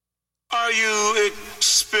Are you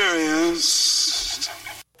experienced?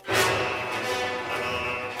 Have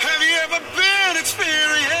you ever been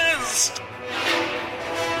experienced?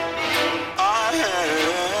 I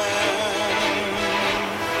have.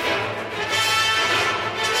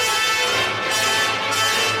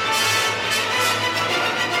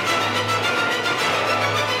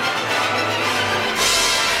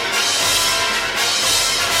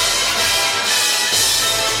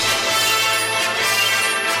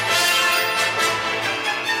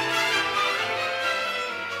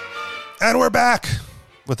 And we're back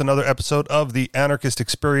with another episode of the Anarchist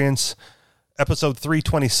Experience, episode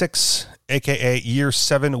 326, aka year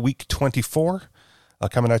 7, week 24.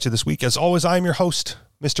 Coming at you this week. As always, I am your host,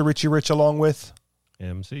 Mr. Richie Rich, along with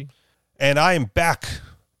MC. And I am back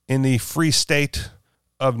in the free state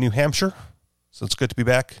of New Hampshire. So it's good to be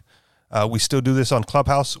back. We still do this on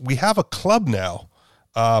Clubhouse. We have a club now.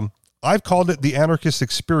 I've called it the Anarchist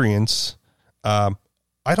Experience. I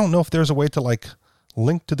don't know if there's a way to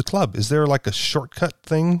link to the club. Is there like a shortcut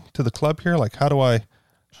thing to the club here? Like how do I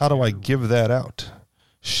give that out?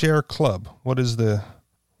 Share club. What is the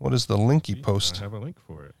linky post? I have a link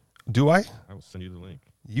for it. Do I? I will send you the link.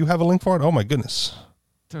 You have a link for it? Oh my goodness.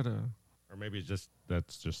 Ta-da. Or maybe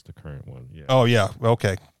that's just the current one. Yeah. Oh yeah.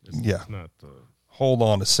 Okay. It's not Hold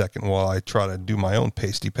on a second while I try to do my own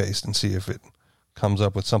pasty paste and see if it comes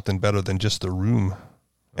up with something better than just the room.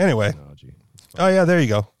 Anyway. Technology. Oh, yeah, there you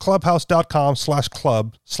go.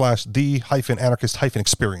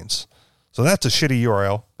 Clubhouse.com/club/the-anarchist-experience. So that's a shitty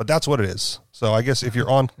URL, but that's what it is. So I guess if you're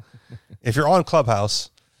on Clubhouse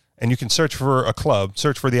and you can search for a club,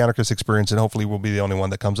 search for the Anarchist Experience, and hopefully we'll be the only one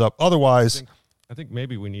that comes up. Otherwise, I think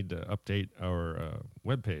maybe we need to update our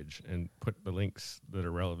webpage and put the links that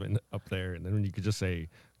are relevant up there. And then you could just say,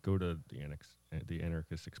 go to the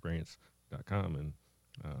anarchistexperience.com and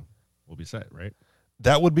we'll be set, right?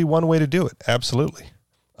 that would be one way to do it. Absolutely.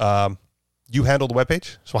 You handle the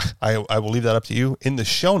webpage, so I will leave that up to you. In the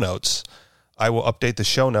show notes, I will update the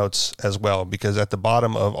show notes as well, because at the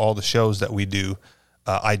bottom of all the shows that we do,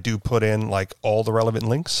 I do put in like all the relevant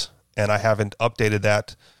links, and I haven't updated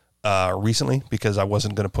that recently because I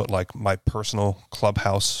wasn't going to put like my personal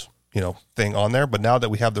Clubhouse, thing on there. But now that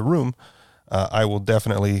we have the room, I will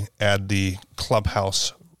definitely add the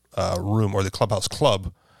Clubhouse room or the Clubhouse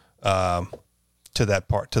club to that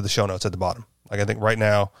part, to the show notes at the bottom. Like I think right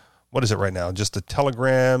now, what is it right now? Just the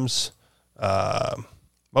telegrams,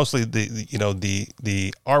 mostly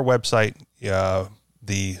the our website,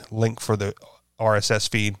 the link for the RSS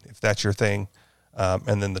feed, if that's your thing,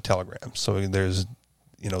 and then the telegram. So there's,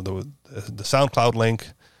 the SoundCloud link,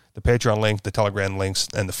 the Patreon link, the Telegram links,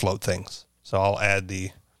 and the float things. So I'll add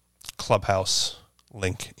the Clubhouse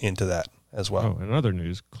link into that as well. Oh, and other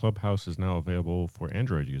news, Clubhouse is now available for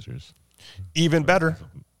Android users. Even better.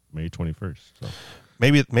 May 21st. So.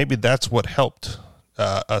 Maybe that's what helped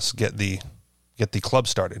us get the club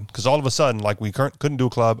started. Because all of a sudden, like we couldn't do a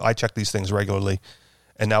club. I check these things regularly,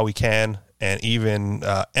 and now we can. And even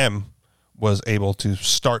M was able to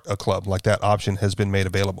start a club. Like that option has been made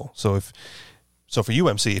available. So for you,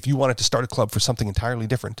 MC, if you wanted to start a club for something entirely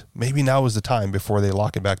different, maybe now is the time before they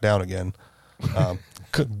lock it back down again.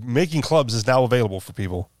 Making clubs is now available for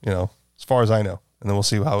people, as far as I know. And then we'll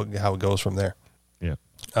see how it goes from there. Yeah.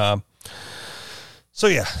 So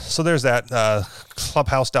there's that,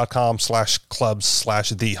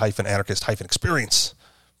 clubhouse.com/clubs/the-anarchist-experience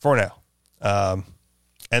for now.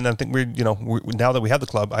 And I think we're now that we have the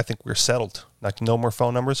club, I think we're settled. Like no more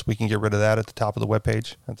phone numbers. We can get rid of that at the top of the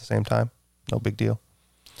webpage at the same time. No big deal.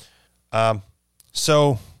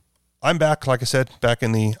 So I'm back, like I said, back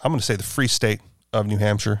in I'm going to say the free state of New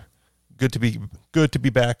Hampshire. Good to be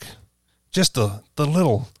back. Just the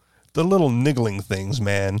little niggling things,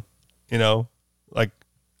 man. Like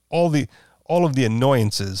all of the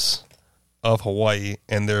annoyances of Hawaii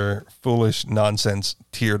and their foolish nonsense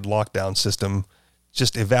tiered lockdown system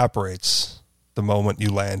just evaporates the moment you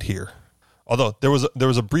land here. Although there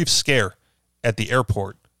was a brief scare at the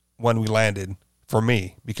airport when we landed for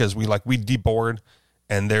me, because we deboard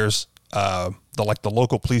and there's the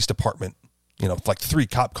local police department, like 3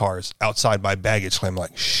 cop cars outside my baggage claim.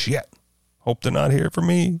 Like, shit, hope they're not here for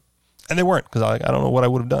me. And they weren't, because I don't know what I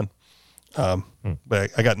would have done.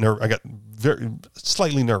 But I got very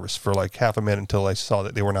slightly nervous for like half a minute until I saw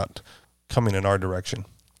that they were not coming in our direction.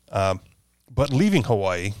 But leaving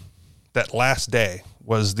Hawaii, that last day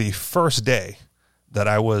was the first day that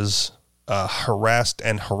I was harassed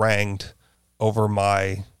and harangued over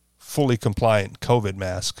my fully compliant COVID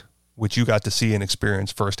mask, which you got to see and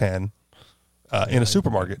experience firsthand in a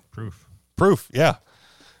supermarket. Proof, yeah.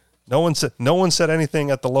 No one said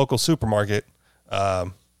anything at the local supermarket,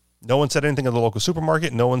 No one said anything at the local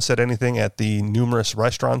supermarket. No one said anything at the numerous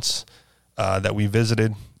restaurants that we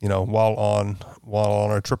visited, while on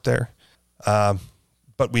our trip there.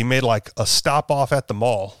 But we made like a stop off at the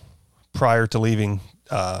mall prior to leaving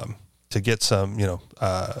to get some,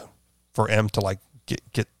 for Em to like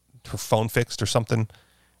get her phone fixed or something.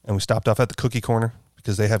 And we stopped off at the cookie corner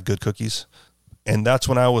because they have good cookies. And that's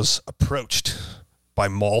when I was approached by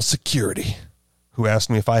mall security, who asked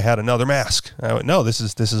me if I had another mask. I went, no, this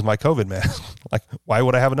is my COVID mask. Like, why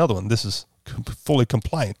would I have another one? This is fully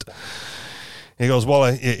compliant. He goes, well,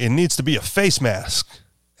 it needs to be a face mask.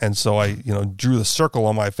 And so I, drew the circle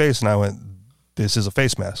on my face, and I went, this is a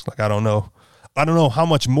face mask. Like, I don't know how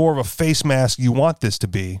much more of a face mask you want this to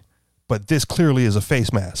be, but this clearly is a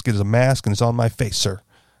face mask. It is a mask, and it's on my face, sir.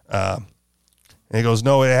 And he goes,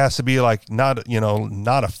 no, it has to be like not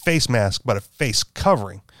a face mask, but a face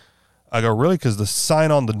covering. I go, really? Because the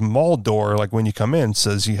sign on the mall door, like when you come in,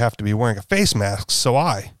 says you have to be wearing a face mask. So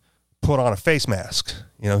I put on a face mask.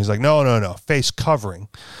 He's like, no, face covering.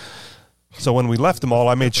 So when we left the mall,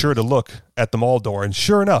 I made sure to look at the mall door, and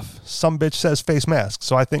sure enough, some bitch says face mask.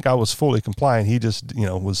 So I think I was fully compliant. He just,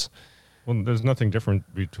 was. Well, there's nothing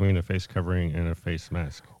different between a face covering and a face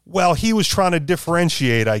mask. Well, he was trying to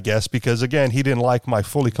differentiate, I guess, because again, he didn't like my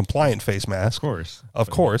fully compliant face mask. Of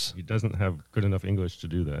course. He doesn't have good enough English to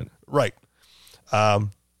do that. Right.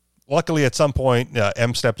 Luckily, at some point,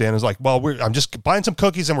 M stepped in and was like, well, I'm just buying some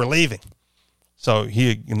cookies and we're leaving. So he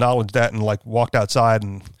acknowledged that and like walked outside,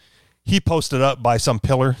 and he posted up by some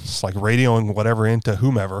pillar, it's like radioing whatever into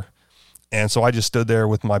whomever. And so I just stood there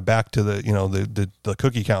with my back to the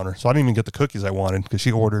cookie counter. So I didn't even get the cookies I wanted because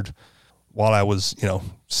she ordered while I was,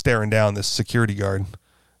 staring down this security guard.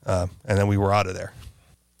 And then we were out of there.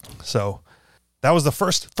 So that was the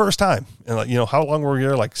first time. And how long were we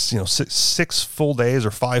there? Like, 6 full days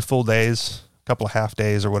or 5 full days, a couple of half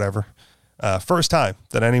days or whatever. First time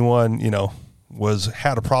that anyone,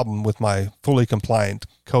 had a problem with my fully compliant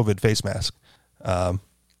COVID face mask. And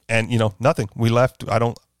nothing. We left.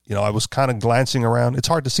 I was kind of glancing around. It's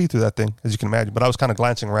hard to see through that thing, as you can imagine, but I was kind of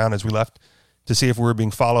glancing around as we left to see if we were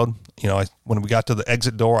being followed. When we got to the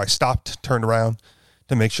exit door, I stopped, turned around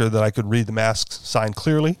to make sure that I could read the mask sign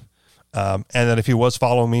clearly. And that if he was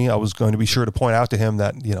following me, I was going to be sure to point out to him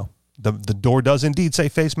that, the door does indeed say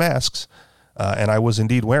face masks. And I was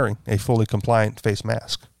indeed wearing a fully compliant face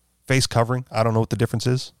mask. Face covering, I don't know what the difference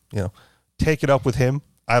is. Take it up with him.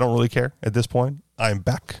 I don't really care at this point. I'm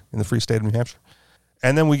back in the free state of New Hampshire.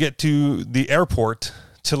 And then we get to the airport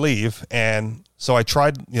to leave. And so I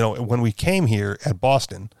tried, when we came here at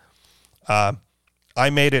Boston, I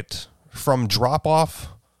made it from drop off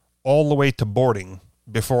all the way to boarding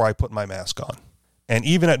before I put my mask on. And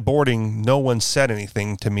even at boarding, no one said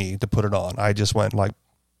anything to me to put it on. I just went like,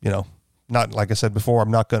 not like I said before,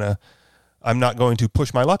 I'm not going to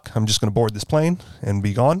push my luck. I'm just going to board this plane and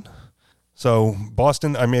be gone. So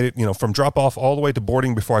Boston, I made it, from drop off all the way to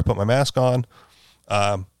boarding before I put my mask on.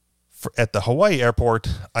 At the Hawaii airport,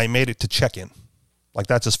 I made it to check-in. Like,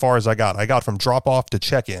 that's as far as I got. I got from drop off to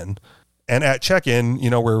check-in. And at check-in,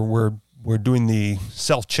 we're doing the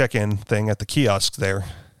self check-in thing at the kiosk there.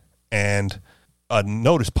 And a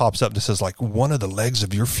notice pops up that says, like, one of the legs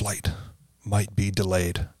of your flight might be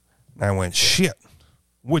delayed. And I went, shit,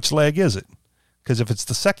 which leg is it? Because if it's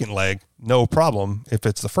the second leg, no problem. If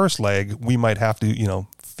it's the first leg, we might have to,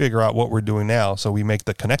 figure out what we're doing now. So we make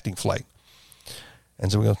the connecting flight.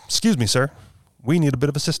 And so we go, excuse me, sir, we need a bit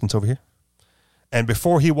of assistance over here. And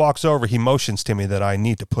before he walks over, he motions to me that I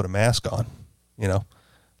need to put a mask on,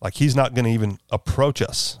 like he's not going to even approach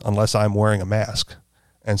us unless I'm wearing a mask.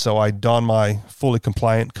 And so I don my fully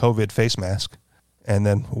compliant COVID face mask and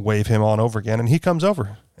then wave him on over again. And he comes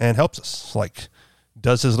over and helps us, like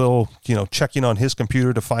does his little, checking on his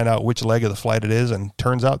computer to find out which leg of the flight it is. And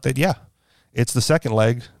turns out that, yeah, it's the second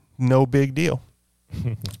leg. No big deal.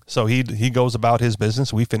 So he goes about his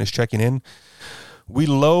business. We finish checking in. We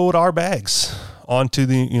load our bags onto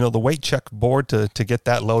the, the weight check board to get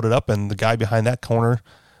that loaded up. And the guy behind that corner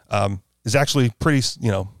is actually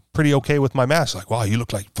pretty okay with my mask. Like, wow, you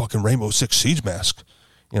look like fucking Rainbow Six Siege mask.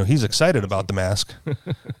 He's excited about the mask,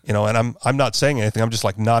 and I'm not saying anything. I'm just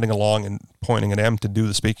like nodding along and pointing at him to do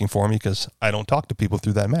the speaking for me because I don't talk to people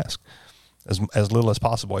through that mask as little as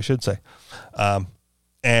possible, I should say.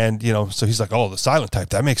 And, so he's like, oh, the silent type,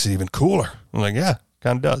 that makes it even cooler. I'm like, yeah,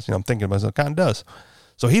 kind of does. I'm thinking to myself, kind of does.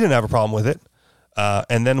 So he didn't have a problem with it.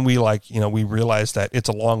 And then we we realized that it's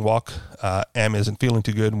a long walk. Em isn't feeling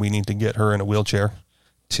too good, and we need to get her in a wheelchair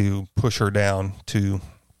to push her down to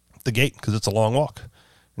the gate because it's a long walk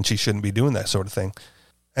and she shouldn't be doing that sort of thing.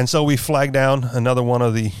 And so we flag down another one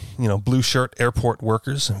of the, blue shirt airport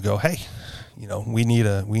workers and go, hey, we need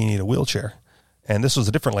a wheelchair. And this was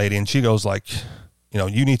a different lady. And she goes like,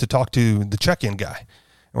 you need to talk to the check-in guy.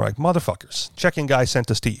 And we're like, motherfuckers, check-in guy sent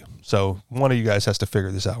us to you. So one of you guys has to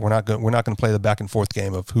figure this out. We're not going to play the back and forth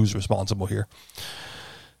game of who's responsible here.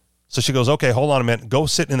 So she goes, okay, hold on a minute. Go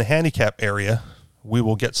sit in the handicap area. We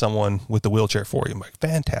will get someone with the wheelchair for you. I'm like,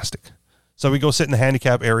 fantastic. So we go sit in the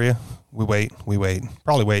handicap area. We wait,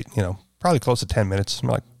 probably close to 10 minutes. I'm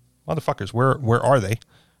like, motherfuckers, where are they?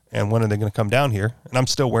 And when are they going to come down here? And I'm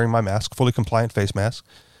still wearing my mask, fully compliant face mask.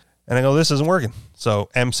 And I go, this isn't working. So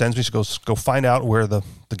M sends me, she goes, go find out where the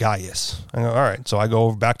guy is. I go, all right. So I go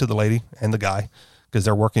over back to the lady and the guy because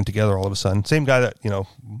they're working together all of a sudden. Same guy that,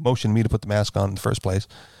 motioned me to put the mask on in the first place.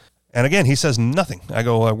 And again, he says nothing. I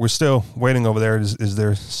go, we're still waiting over there. Is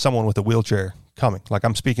there someone with a wheelchair coming? Like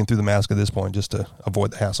I'm speaking through the mask at this point just to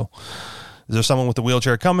avoid the hassle. Is there someone with a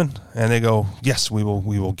wheelchair coming? And they go, yes, we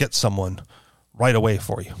will get someone right away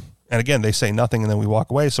for you. And again, they say nothing and then we walk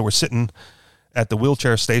away. So we're sitting at the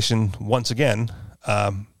wheelchair station once again.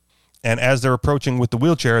 And as they're approaching with the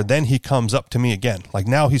wheelchair, then he comes up to me again. Like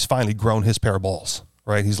now he's finally grown his pair of balls,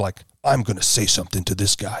 right? He's like, I'm going to say something to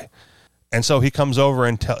this guy. And so he comes over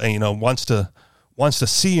and wants to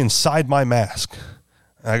see inside my mask.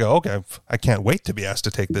 And I go, okay, I can't wait to be asked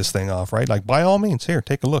to take this thing off, right? Like by all means, here,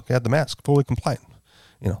 take a look at the mask, fully compliant.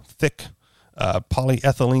 Thick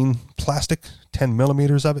polyethylene plastic, 10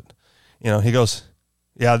 millimeters of it. He goes,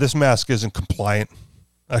 yeah, this mask isn't compliant.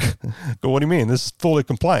 I go, what do you mean? This is fully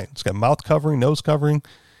compliant. It's got mouth covering, nose covering,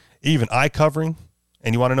 even eye covering.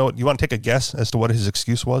 And you want to take a guess as to what his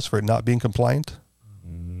excuse was for it not being compliant?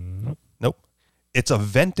 Nope. It's a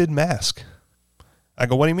vented mask. I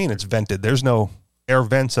go, what do you mean it's vented? There's no air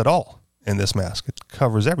vents at all in this mask. It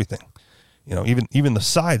covers everything. Even the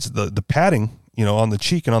sides, the padding, on the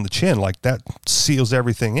cheek and on the chin, like that seals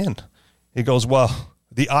everything in. He goes, well,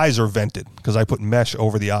 the eyes are vented because I put mesh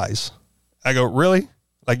over the eyes. I go, really?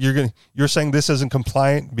 Like you're saying this isn't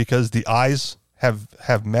compliant because the eyes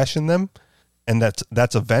have mesh in them and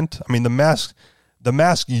that's a vent? I mean, the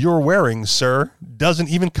mask you're wearing, sir, doesn't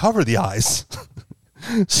even cover the eyes.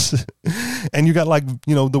 And you got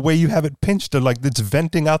the way you have it pinched, like it's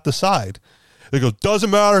venting out the side. They go, doesn't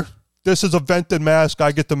matter. This is a vented mask.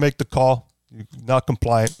 I get to make the call. You're not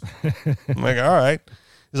compliant. I'm like, all right.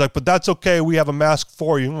 He's like, but that's okay. We have a mask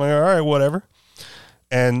for you. I'm like, all right, whatever.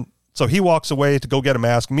 And so he walks away to go get a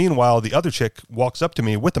mask. Meanwhile, the other chick walks up to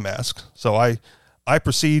me with the mask. So I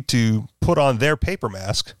proceed to put on their paper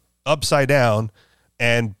mask upside down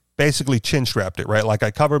and basically chin strapped it, right? Like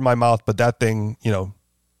I covered my mouth, but that thing,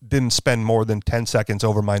 didn't spend more than 10 seconds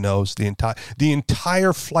over my nose the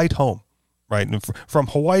entire flight home, right? And from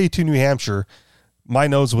Hawaii to New Hampshire, my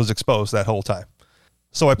nose was exposed that whole time.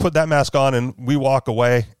 So I put that mask on and we walk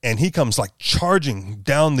away and he comes like charging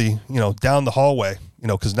down the hallway,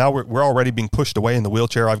 cause now we're already being pushed away in the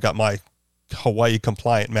wheelchair. I've got my Hawaii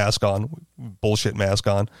compliant mask on, bullshit mask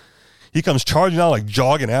on. He comes charging out, like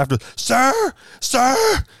jogging after, sir.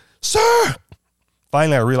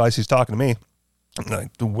 Finally, I realize he's talking to me. And I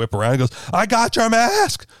whip around and goes, I got your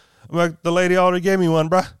mask. I'm like, the lady already gave me one,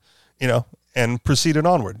 bruh. And proceeded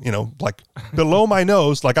onward, like below my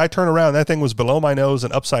nose. Like I turn around, that thing was below my nose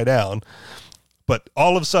and upside down. But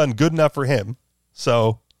all of a sudden, good enough for him.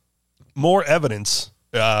 So more evidence,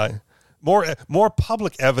 more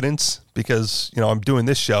public evidence because, I'm doing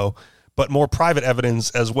this show, but more private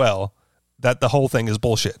evidence as well that the whole thing is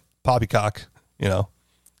bullshit. Poppycock,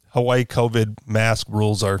 Hawaii COVID mask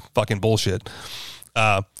rules are fucking bullshit.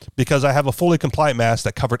 Because I have a fully compliant mask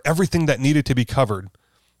that covered everything that needed to be covered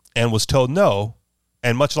and was told no.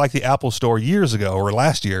 And much like the Apple Store years ago or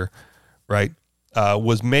last year, right,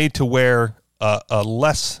 was made to wear a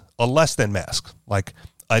less than mask, like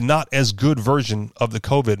a not as good version of the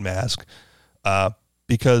COVID mask,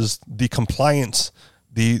 because the compliance,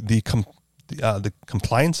 the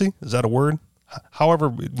compliancy, is that a word? However,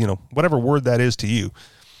 whatever word that is to you,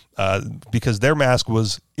 because their mask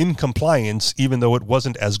was in compliance, even though it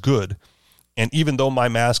wasn't as good. And even though my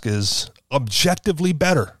mask is objectively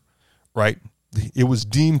better, right, it was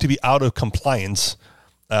deemed to be out of compliance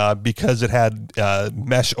because it had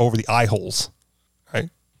mesh over the eye holes, right?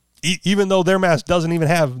 Even though their mask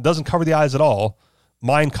doesn't cover the eyes at all,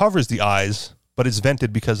 mine covers the eyes, but it's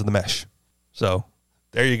vented because of the mesh. So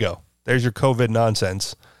there you go. There's your COVID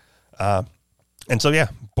nonsense. And so, yeah,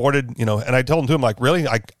 boarded, and I told him to him, like, really?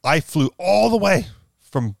 I flew all the way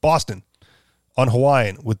from Boston on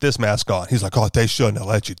Hawaiian with this mask on. He's like, oh, they shouldn't have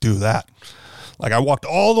let you do that. Like, I walked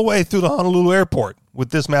all the way through the Honolulu airport with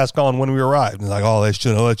this mask on when we arrived. He's like, oh, they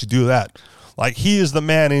shouldn't have let you do that. Like, he is the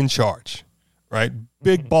man in charge, right?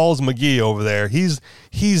 Big Balls McGee over there. He's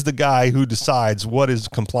the guy who decides what is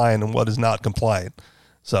compliant and what is not compliant.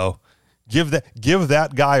 So give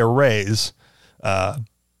that guy a raise,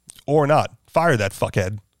 or not. Fire that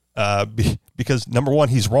fuckhead, because number one,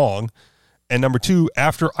 he's wrong, and number two,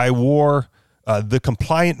 after I wore the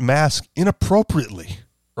compliant mask inappropriately,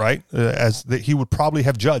 right, as that he would probably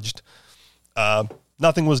have judged,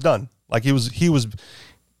 nothing was done. Like, he was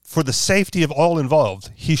for the safety of all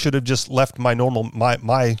involved, he should have just left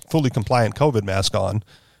my fully compliant COVID mask on,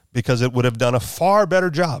 because it would have done a far better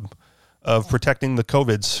job of protecting the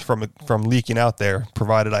COVIDs from leaking out there,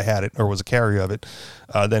 provided I had it or was a carrier of it,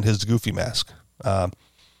 than his goofy mask.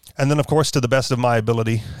 And then, of course, to the best of my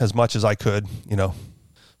ability, as much as I could,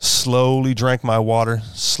 slowly drank my water,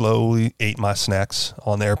 slowly ate my snacks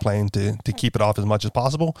on the airplane to keep it off as much as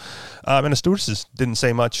possible. And the stewardesses didn't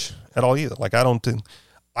say much at all either. Like, I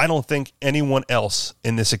don't think anyone else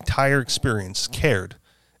in this entire experience cared,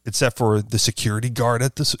 except for the security guard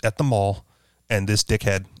at the mall and this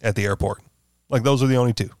dickhead at the airport. Like, those are the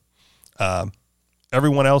only two.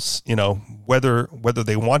 Everyone else, whether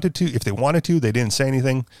they wanted to, if they wanted to, they didn't say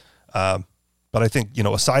anything. But I think,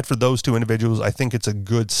 aside for those two individuals, I think it's a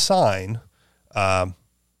good sign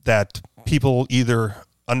that people either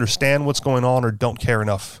understand what's going on or don't care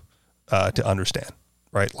enough to understand,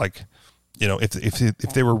 right? Like,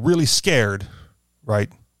 if they were really scared, right,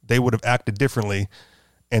 they would have acted differently.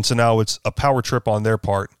 And so now it's a power trip on their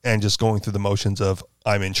part and just going through the motions of,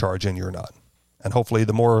 I'm in charge and you're not. And hopefully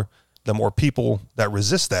the more people that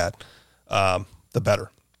resist that, the better.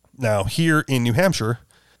 Now, here in New Hampshire,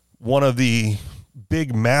 one of the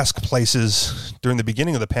big mask places during the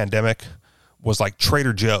beginning of the pandemic was like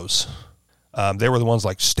Trader Joe's. They were the ones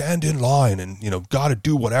like, stand in line and, got to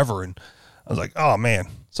do whatever. And I was like, oh man.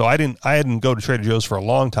 So I hadn't go to Trader Joe's for a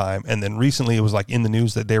long time. And then recently it was like in the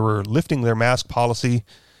news that they were lifting their mask policy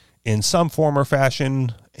in some form or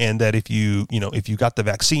fashion. And that if you got the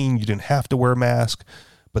vaccine, you didn't have to wear a mask,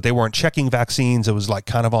 but they weren't checking vaccines. It was like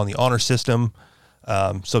kind of on the honor system.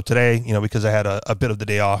 So today, because I had a bit of the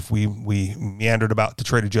day off, we meandered about to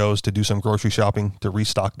Trader Joe's to do some grocery shopping, to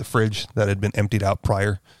restock the fridge that had been emptied out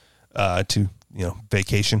prior to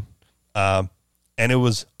vacation. And it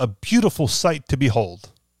was a beautiful sight to behold.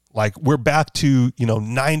 Like, we're back to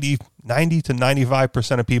 90 to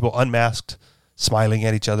 95% of people unmasked, smiling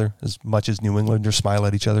at each other as much as New Englanders smile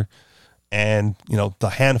at each other, and the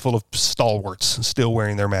handful of stalwarts still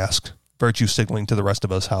wearing their mask, virtue signaling to the rest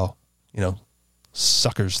of us how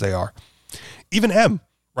suckers they are. Even M,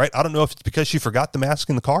 right? I don't know if it's because she forgot the mask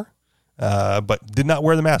in the car, but did not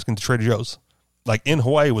wear the mask into Trader Joe's. Like, in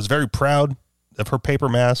Hawaii, was very proud of her paper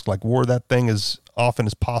mask, like wore that thing as often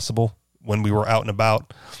as possible when we were out and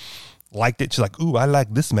about. Liked it. She's like, ooh, I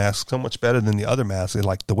like this mask so much better than the other mask. I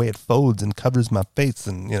like the way it folds and covers my face,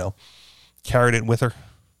 and carried it with her.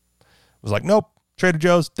 Was like, nope, Trader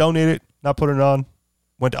Joe's, don't need it, not putting it on.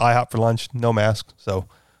 Went to IHOP for lunch, no mask. So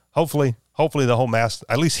hopefully the whole mask,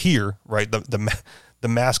 at least here, right, the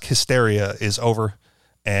mask hysteria is over,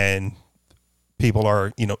 and people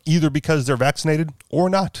are, either because they're vaccinated or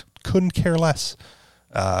not, couldn't care less,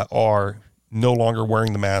 are no longer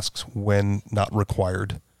wearing the masks when not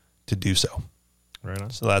required to do so. Right on.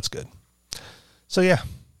 So that's good. So yeah,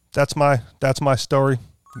 that's my story.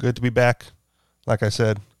 Good to be back. Like I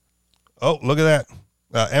said. Oh, look at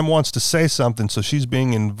that. Em wants to say something, so she's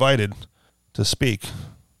being invited to speak.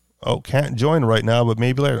 Oh, can't join right now, but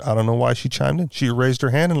maybe later. I don't know why she chimed in. She raised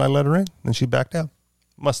her hand and I let her in, and she backed out.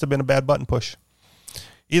 Must have been a bad button push.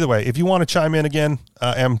 Either way, if you want to chime in again,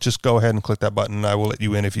 Em, just go ahead and click that button. I will let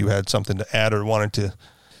you in if you had something to add or wanted to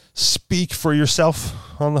speak for yourself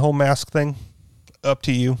on the whole mask thing. Up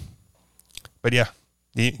to you. But yeah,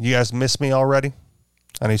 you guys miss me already?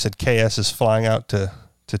 I know you said KS is flying out to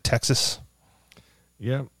Texas.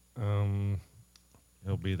 Yeah.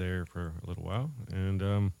 He'll be there for a little while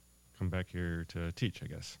and come back here to teach, I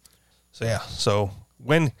guess. So yeah, so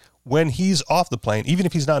when he's off the plane, even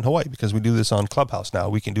if he's not in Hawaii, because we do this on Clubhouse now,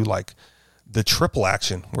 we can do like the triple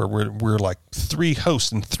action where we're like 3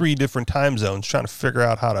 hosts in 3 different time zones trying to figure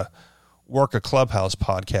out how to work a Clubhouse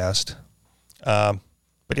podcast.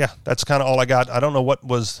 But yeah, that's kind of all I got. I don't know what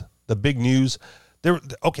was the big news. There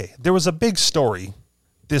was a big story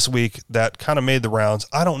this week that kind of made the rounds.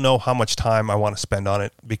 I don't know how much time I want to spend on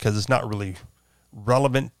it because it's not really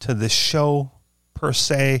relevant to this show per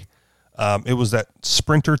se. It was that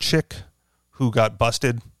sprinter chick who got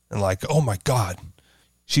busted and like, oh my God,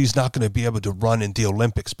 she's not going to be able to run in the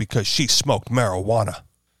Olympics because she smoked marijuana.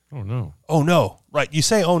 Oh no. Oh no. Right. You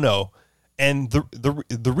say, oh no. And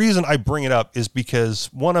the reason I bring it up is because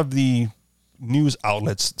one of the news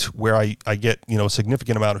outlets where I get, a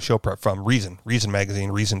significant amount of show prep from. Reason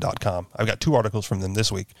Magazine, Reason.com. I've got 2 articles from them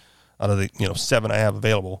this week out of the, 7 I have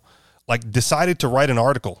available. Like, decided to write an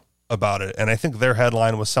article about it. And I think their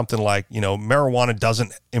headline was something like, marijuana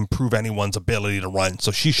doesn't improve anyone's ability to run,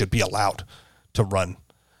 so she should be allowed to run.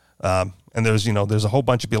 And there's a whole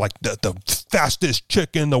bunch of people like, the fastest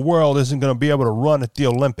chick in the world isn't going to be able to run at the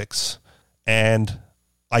Olympics. And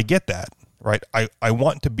I get that, right? I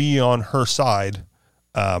want to be on her side.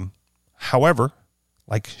 However,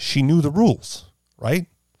 like, she knew the rules, right?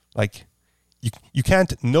 Like, you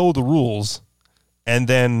can't know the rules and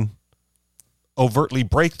then overtly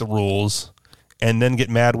break the rules and then get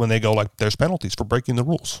mad when they go like, there's penalties for breaking the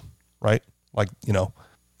rules, right? Like,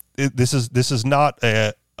 this is not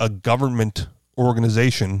a government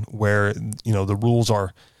organization where, the rules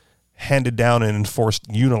are handed down and enforced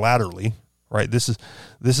unilaterally, right? This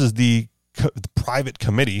is the private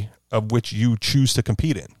committee of which you choose to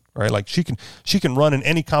compete in, right? Like, she can run in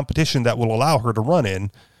any competition that will allow her to run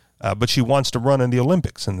in, but she wants to run in the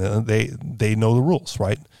Olympics, and they know the rules,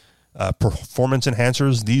 right? Performance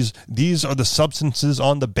enhancers, these are the substances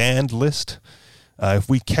on the banned list. If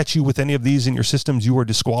we catch you with any of these in your systems, you are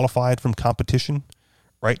disqualified from competition,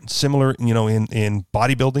 right? Similar, in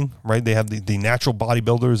bodybuilding, right? They have the natural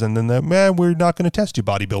bodybuilders, and then we're not going to test you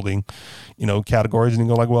bodybuilding, categories. And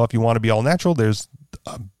you go like, well, if you want to be all natural, there's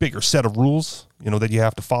a bigger set of rules, that you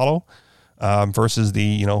have to follow, versus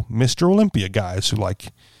the, Mr. Olympia guys who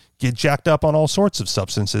like get jacked up on all sorts of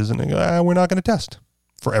substances, and they go, we're not going to test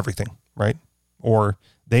for everything, right? Or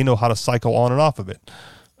they know how to cycle on and off of it.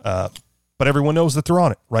 But everyone knows that they're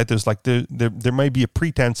on it, right? There's like, there may be a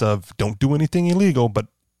pretense of don't do anything illegal, but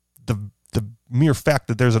the mere fact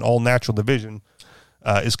that there's an all natural division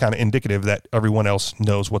is kind of indicative that everyone else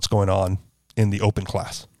knows what's going on in the open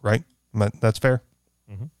class, right? That's fair.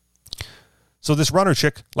 Mm-hmm. So this runner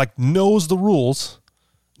chick like knows the rules,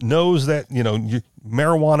 knows that,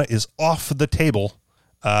 marijuana is off the table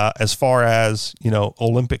as far as,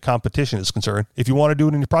 Olympic competition is concerned. If you want to do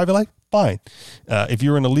it in your private life, fine. If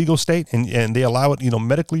you're in a legal state and they allow it,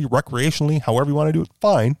 medically, recreationally, however you want to do it,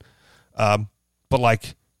 fine. But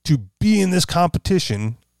like, to be in this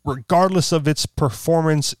competition, regardless of its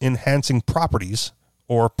performance enhancing properties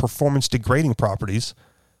or performance degrading properties,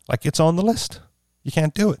 like, it's on the list. You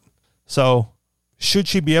can't do it. So should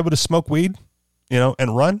she be able to smoke weed,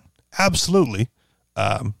 and run? Absolutely.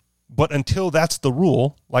 But until that's the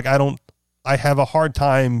rule, like, I have a hard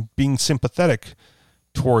time being sympathetic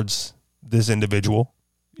towards this individual,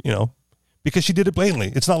 because she did it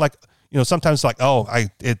blatantly. It's not like, sometimes like,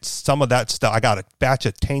 it's some of that stuff. I got a batch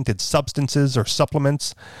of tainted substances or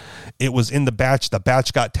supplements. It was in the batch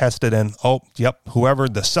got tested, and whoever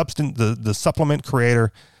the supplement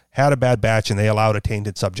creator had a bad batch and they allowed a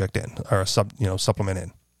tainted subject in, or a supplement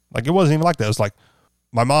in. Like, it wasn't even like that. It was like,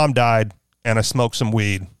 my mom died and I smoked some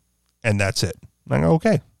weed and that's it. And I go,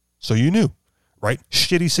 okay, so you knew, right?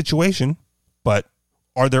 Shitty situation, but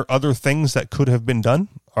are there other things that could have been done?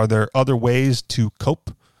 Are there other ways to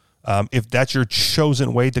cope? If that's your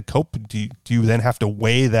chosen way to cope, do you then have to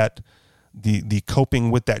weigh that the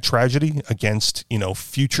coping with that tragedy against,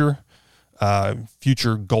 future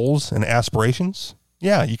goals and aspirations?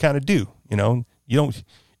 Yeah, you kind of do. You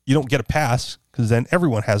don't get a pass, because then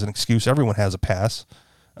everyone has an excuse. Everyone has a pass.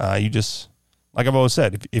 You just, like I've always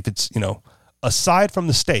said, if it's, aside from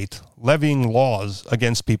the state levying laws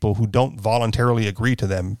against people who don't voluntarily agree to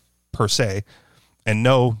them per se, and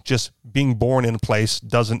no, just being born in a place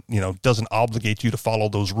doesn't obligate you to follow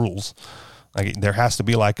those rules. Like, there has to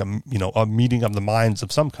be like a meeting of the minds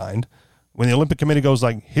of some kind. When the Olympic Committee goes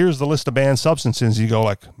like, here's the list of banned substances, you go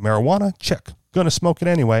like, marijuana, check. Gonna smoke it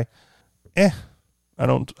anyway. I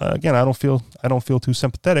don't feel too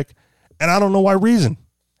sympathetic, and I don't know why Reason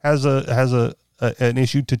has an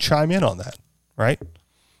issue to chime in on that, right?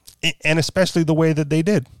 And especially the way that they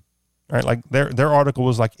did, right? Like, their article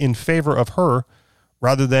was like in favor of her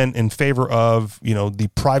rather than in favor of, the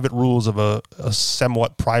private rules of a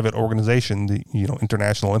somewhat private organization, the,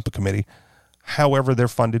 International Olympic Committee. However they're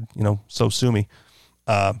funded, so sue me.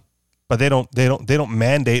 But they don't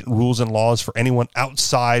mandate rules and laws for anyone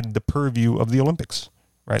outside the purview of the Olympics,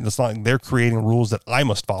 right? It's not like they're creating rules that I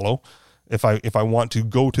must follow. If I want to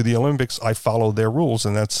go to the Olympics, I follow their rules,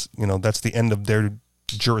 and that's the end of their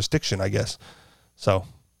jurisdiction, I guess. So,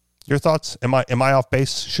 your thoughts? Am I off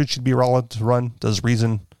base? Should she be allowed to run? Does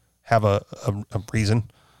Reason have a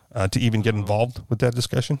reason to even get involved with that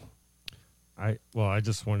discussion? I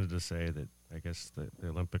just wanted to say that I guess the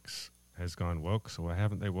Olympics has gone woke, so why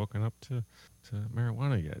haven't they woken up to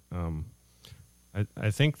marijuana yet?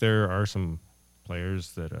 I think there are some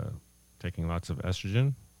players that taking lots of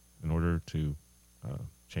estrogen in order to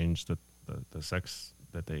change the sex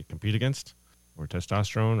that they compete against, or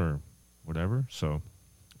testosterone or whatever. So,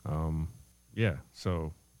 yeah.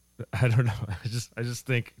 So I don't know. I just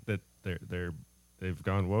think that they've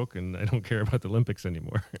gone woke, and I don't care about the Olympics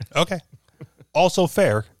anymore. Okay. Also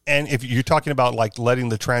fair. And if you're talking about like letting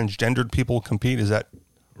the transgendered people compete, is that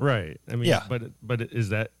right? I mean, yeah. But is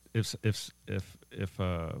that if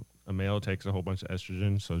a male takes a whole bunch of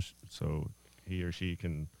estrogen, so he or she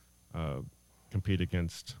can compete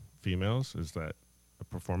against females, is that a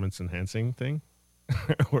performance enhancing thing?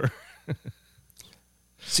 or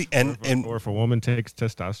see, or if a woman takes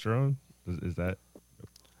testosterone, is that?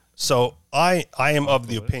 So I am of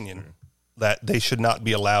the opinion that they should not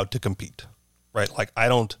be allowed to compete, right? Like I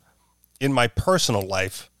don't, in my personal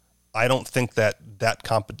life, I don't think that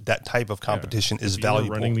type of competition is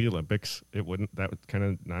valuable. Running the Olympics, that kind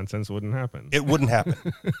of nonsense wouldn't happen. It wouldn't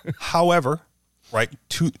happen. However, right,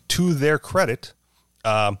 to their credit,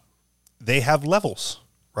 they have levels,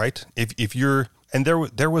 right? If you're, and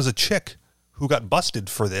there was a chick who got busted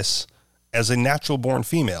for this as a natural born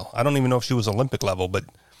female. I don't even know if she was Olympic level, but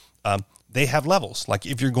they have levels. Like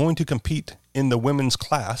if you're going to compete in the women's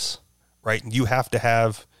class, right, you have to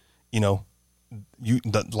have, you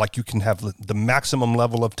can have the maximum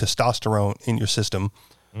level of testosterone in your system.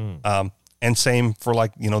 And same for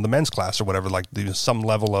like, the men's class or whatever, like some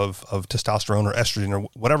level of testosterone or estrogen or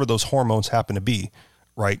whatever those hormones happen to be.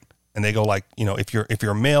 Right. And they go like, if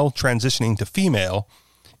you're a male transitioning to female,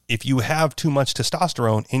 if you have too much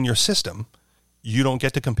testosterone in your system, you don't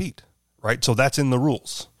get to compete. Right. So that's in the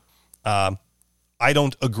rules. I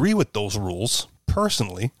don't agree with those rules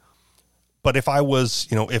personally, but if I was,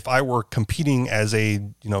 if I were competing as a,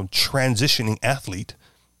 transitioning athlete,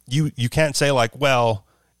 you can't say like, well,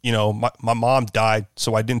 my mom died,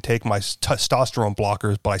 so I didn't take my testosterone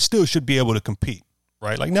blockers, but I still should be able to compete,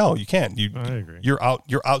 right? Like, no, you can't. I agree.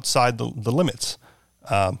 You're outside the limits.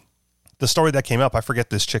 The story that came up, I forget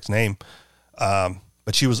this chick's name,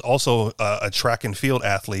 but she was also a track and field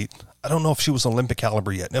athlete. I don't know if she was Olympic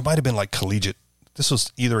caliber yet. It might have been like collegiate. This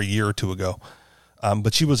was either a year or two ago.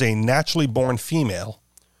 But she was a naturally born female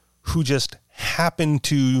who just happened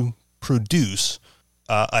to produce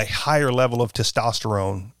a higher level of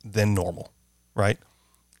testosterone than normal, right?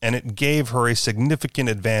 And it gave her a significant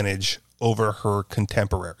advantage over her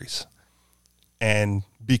contemporaries. And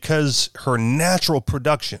because her natural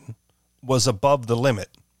production was above the limit,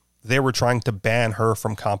 they were trying to ban her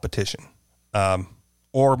from competition,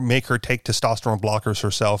 or make her take testosterone blockers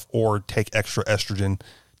herself or take extra estrogen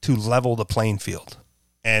to level the playing field.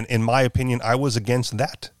 And in my opinion, I was against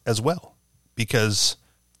that as well, because,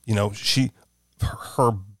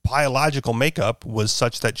 her biological makeup was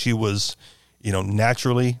such that she was,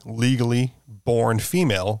 naturally, legally born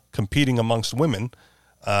female competing amongst women.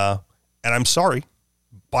 And I'm sorry,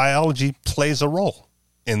 biology plays a role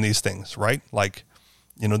in these things, right? Like,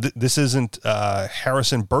 this isn't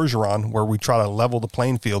Harrison Bergeron where we try to level the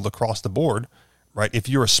playing field across the board, right? If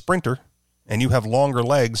you're a sprinter and you have longer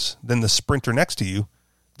legs than the sprinter next to you,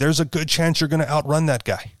 there's a good chance you're going to outrun that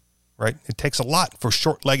guy, right? It takes a lot for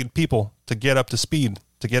short-legged people to get up to the speed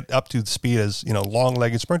as,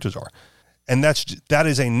 long-legged sprinters are. And that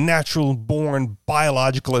is a natural born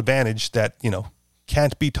biological advantage that,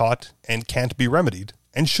 can't be taught and can't be remedied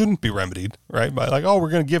and shouldn't be remedied, right? By like, oh, we're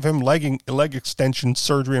going to give him leg extension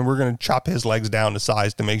surgery and we're going to chop his legs down to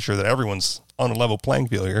size to make sure that everyone's on a level playing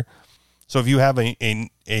field here. So if you have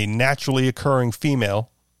a naturally occurring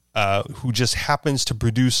female who just happens to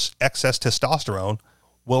produce excess testosterone,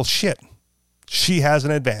 well, shit, she has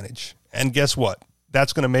an advantage. And guess what?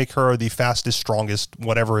 That's going to make her the fastest, strongest,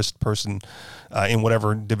 whateverest person in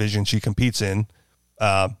whatever division she competes in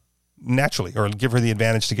naturally, or give her the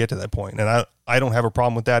advantage to get to that point. And I don't have a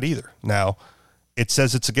problem with that either. Now, it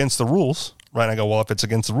says it's against the rules, right? And I go, well, if it's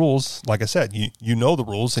against the rules, like I said, you know the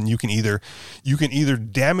rules, and you can either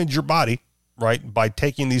damage your body, right, by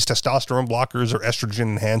taking these testosterone blockers or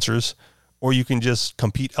estrogen enhancers, or you can just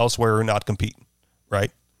compete elsewhere or not compete, right?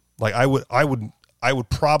 Like I would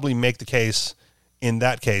probably make the case in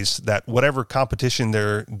that case that whatever competition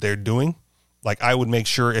they're doing, like I would make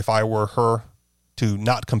sure if I were her to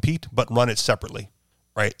not compete, but run it separately,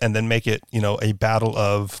 right? And then make it, a battle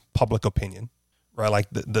of public opinion, right? Like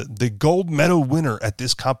the gold medal winner at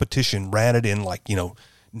this competition ran it in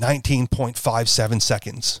 19.57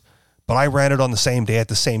 seconds. But I ran it on the same day at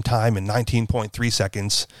the same time in 19.3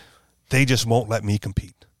 seconds. They just won't let me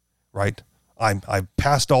compete, right? I've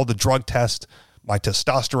passed all the drug tests. My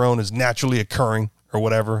testosterone is naturally occurring or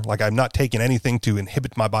whatever. Like I'm not taking anything to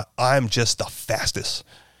inhibit my body. I'm just the fastest,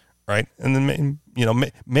 right? And then,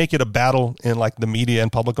 make it a battle in like the media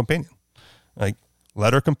and public opinion. Like,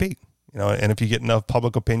 let her compete, and if you get enough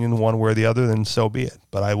public opinion one way or the other, then so be it.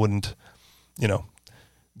 But I wouldn't,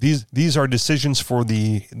 these are decisions for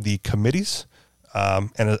the committees.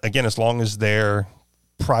 And again, as long as they're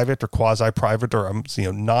private or quasi-private or,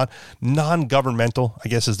 non-governmental, I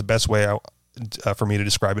guess is the best way for me to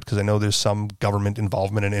describe it, because I know there's some government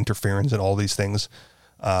involvement and interference and all these things.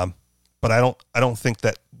 But I don't think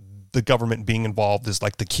that the government being involved is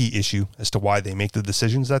like the key issue as to why they make the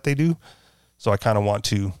decisions that they do. So I kind of want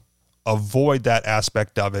to avoid that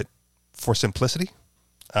aspect of it for simplicity.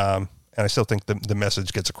 And I still think the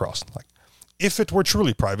message gets across. Like, if it were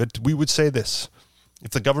truly private, we would say this.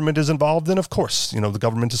 If the government is involved, then of course, the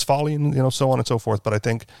government is folly, and, so on and so forth. But I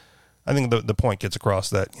think the point gets across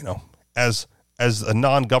that, as a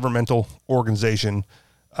non-governmental organization,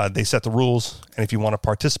 they set the rules. And if you want to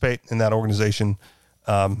participate in that organization,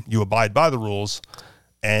 you abide by the rules.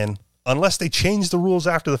 And unless they change the rules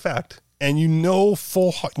after the fact, and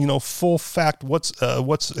full fact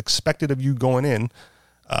what's expected of you going in,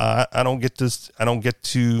 I don't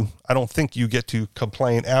think you get to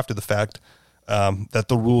complain after the fact that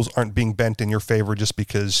the rules aren't being bent in your favor just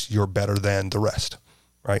because you're better than the rest,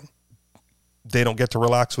 right? They don't get to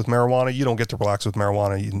relax with marijuana. You don't get to relax with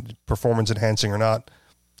marijuana. Performance enhancing or not,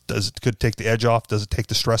 could take the edge off? Does it take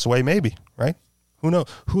the stress away? Maybe, right?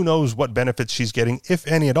 Who knows what benefits she's getting, if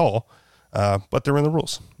any at all? But they're in the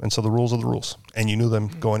rules, and so the rules are the rules, and you knew them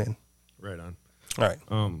going in. Right on. All right.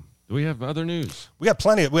 Do we have other news? We got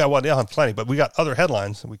plenty. We have plenty, but we got other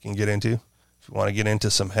headlines that we can get into. If you want to get into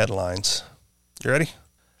some headlines, you ready?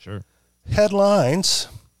 Sure. Headlines.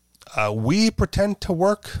 We pretend to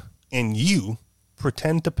work, and you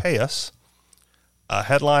pretend to pay us.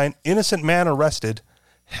 Headline: Innocent man arrested,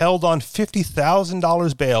 held on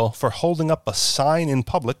 $50,000 bail for holding up a sign in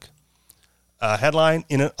public. Headline: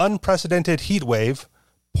 In an unprecedented heat wave,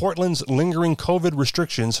 Portland's lingering COVID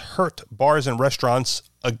restrictions hurt bars and restaurants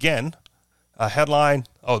again. Headline: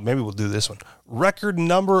 maybe we'll do this one. Record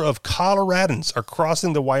number of Coloradans are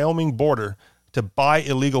crossing the Wyoming border to buy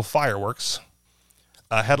illegal fireworks.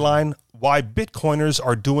 Headline: Why Bitcoiners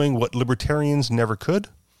are doing what libertarians never could.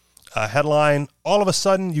 Headline: All of a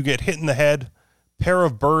sudden you get hit in the head. Pair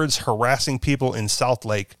of birds harassing people in South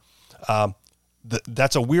Lake.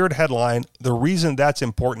 That's a weird headline. The reason that's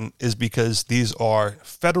important is because these are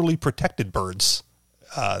federally protected birds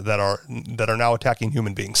that are now attacking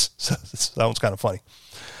human beings. So that one's kind of funny.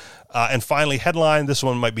 And finally, headline, this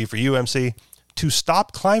one might be for you, MC. To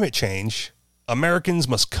stop climate change, Americans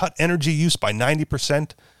must cut energy use by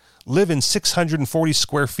 90%, live in 640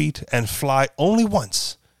 square feet, and fly only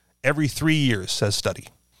once every 3 years, says study.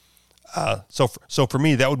 So for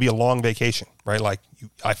me, that would be a long vacation, right? Like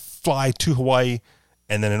I fly to Hawaii,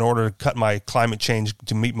 and then in order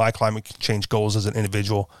to meet my climate change goals as an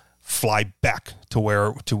individual, fly back to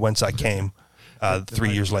whence I came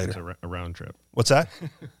 3 years later. A round trip. What's that?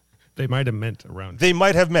 They might have meant a round trip. They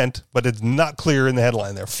might have meant, but it's not clear in the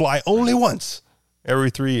headline there. Fly only once every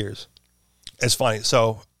 3 years. It's funny.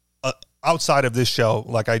 So outside of this show,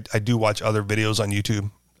 like I do watch other videos on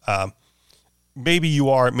YouTube. Maybe you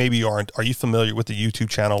are, maybe you aren't. Are you familiar with the YouTube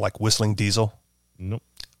channel like Whistling Diesel? Nope.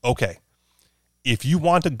 Okay. If you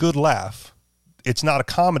want a good laugh, it's not a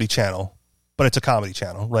comedy channel, but it's a comedy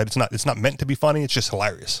channel, right? It's not meant to be funny. It's just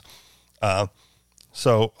hilarious.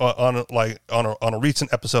 So on a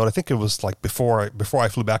recent episode, I think it was like before I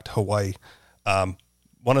flew back to Hawaii,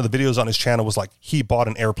 one of the videos on his channel was like he bought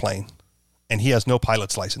an airplane, and he has no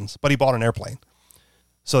pilot's license, but he bought an airplane.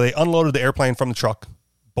 So they unloaded the airplane from the truck,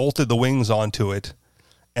 bolted the wings onto it,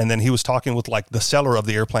 and then he was talking with like the seller of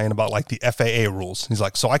the airplane about like the FAA rules. He's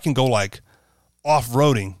like, so I can go like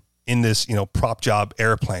off-roading in this, prop job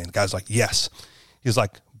airplane. The guy's like, yes. He's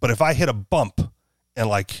like, but if I hit a bump and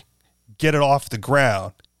like get it off the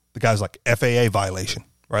ground, the guy's like, FAA violation,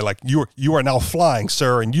 right? Like you are now flying,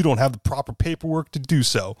 sir, and you don't have the proper paperwork to do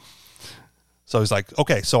so. So he's like,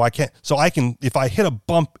 okay, so I can, if I hit a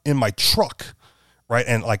bump in my truck, right,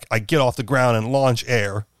 and like I get off the ground and launch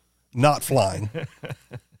air, not flying,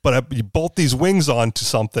 but you bolt these wings onto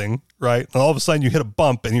something, right, and all of a sudden you hit a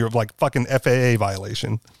bump and you're like fucking FAA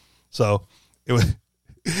violation. So it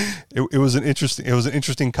was an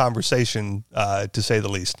interesting conversation to say the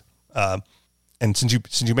least. And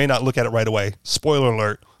since you may not look at it right away, spoiler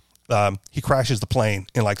alert, he crashes the plane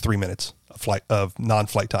in like 3 minutes of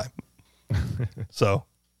non-flight time. So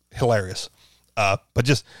hilarious. But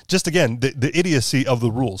just again, the idiocy of the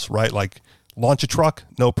rules, right? Like launch a truck,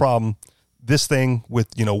 no problem. This thing with,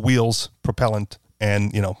 wheels, propellant,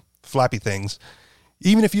 and, flappy things,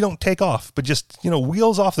 Even if you don't take off, but just,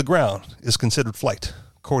 wheels off the ground is considered flight,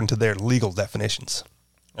 according to their legal definitions.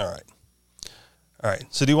 All right.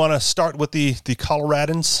 So do you want to start with the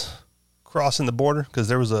Coloradans crossing the border? Because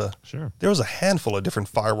there was a handful of different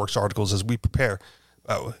fireworks articles as we prepare.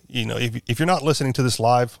 If you're not listening to this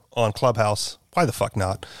live on Clubhouse, why the fuck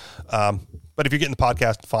not? But if you're getting the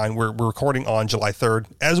podcast, fine. We're recording on July 3rd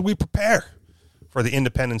as we prepare for the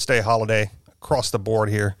Independence Day holiday across the board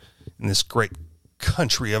here in this great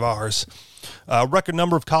country of ours. A record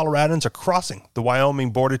number of Coloradans are crossing the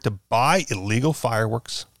Wyoming border to buy illegal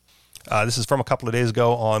fireworks. This is from a couple of days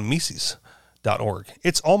ago on Mises.org.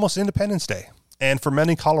 It's almost Independence Day, and for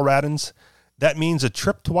many Coloradans, that means a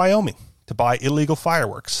trip to Wyoming to buy illegal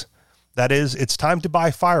fireworks. That is, it's time to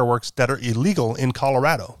buy fireworks that are illegal in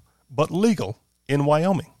Colorado, but legal in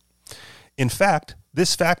Wyoming. In fact,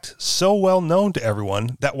 this fact so well known to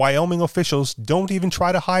everyone that Wyoming officials don't even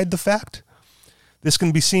try to hide the fact. This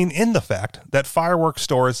can be seen in the fact that fireworks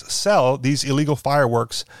stores sell these illegal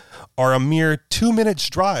fireworks are a mere 2 minutes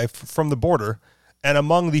drive from the border and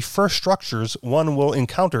among the first structures one will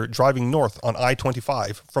encounter driving north on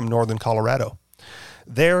I-25 from northern Colorado.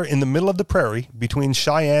 There, in the middle of the prairie, between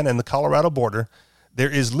Cheyenne and the Colorado border, there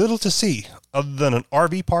is little to see other than an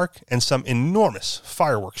RV park and some enormous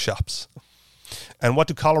fireworks shops. And what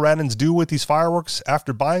do Coloradans do with these fireworks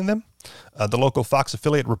after buying them? The local Fox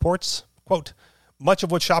affiliate reports, quote, "Much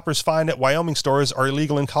of what shoppers find at Wyoming stores are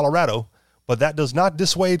illegal in Colorado, but that does not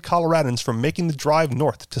dissuade Coloradans from making the drive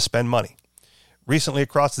north to spend money. Recently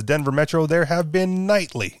across the Denver metro, there have been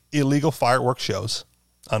nightly illegal fireworks shows,"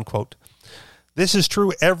 unquote. This is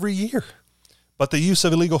true every year, but the use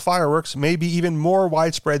of illegal fireworks may be even more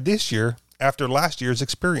widespread this year after last year's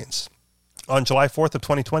experience. On July 4th of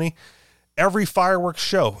 2020, every fireworks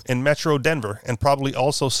show in Metro Denver and probably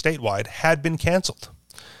also statewide had been canceled.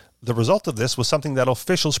 The result of this was something that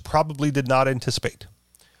officials probably did not anticipate.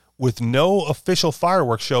 With no official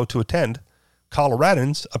fireworks show to attend,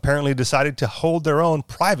 Coloradans apparently decided to hold their own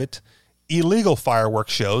private, illegal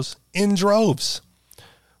fireworks shows in droves.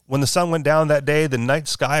 When the sun went down that day, the night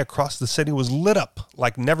sky across the city was lit up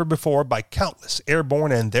like never before by countless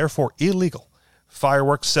airborne and therefore illegal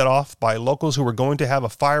fireworks set off by locals who were going to have a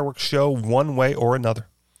fireworks show one way or another.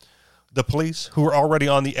 The police, who were already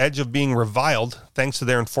on the edge of being reviled thanks to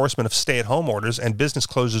their enforcement of stay-at-home orders and business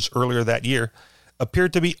closures earlier that year,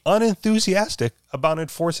 appeared to be unenthusiastic about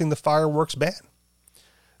enforcing the fireworks ban.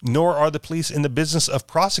 Nor are the police in the business of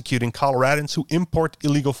prosecuting Coloradans who import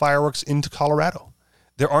illegal fireworks into Colorado.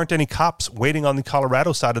 There aren't any cops waiting on the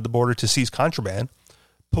Colorado side of the border to seize contraband.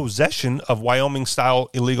 Possession of Wyoming-style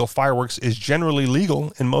illegal fireworks is generally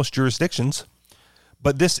legal in most jurisdictions.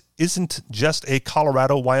 But this isn't just a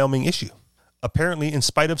Colorado-Wyoming issue. Apparently, in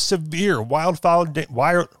spite of severe wildfire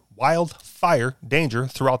danger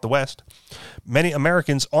throughout the West, many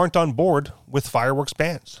Americans aren't on board with fireworks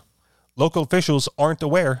bans. Local officials aren't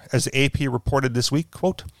aware, as the AP reported this week,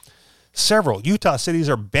 quote, "Several Utah cities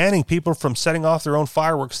are banning people from setting off their own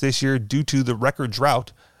fireworks this year due to the record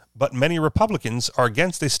drought, but many Republicans are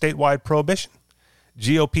against a statewide prohibition.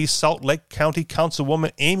 GOP Salt Lake County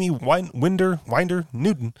Councilwoman Amy Winder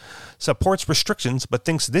Newton supports restrictions but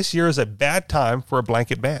thinks this year is a bad time for a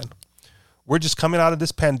blanket ban. We're just coming out of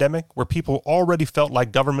this pandemic where people already felt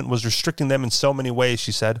like government was restricting them in so many ways,"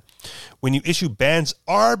 she said. "When you issue bans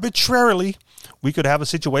arbitrarily, we could have a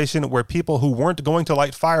situation where people who weren't going to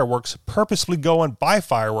light fireworks purposely go and buy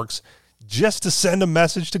fireworks just to send a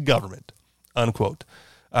message to government," unquote.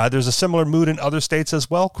 There's a similar mood in other states as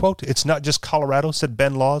well. Quote, "It's not just Colorado," said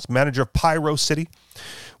Ben Laws, manager of Pyro City.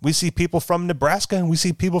 "We see people from Nebraska, we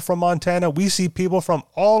see people from Montana, we see people from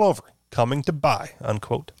all over coming to buy,"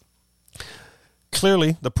 unquote.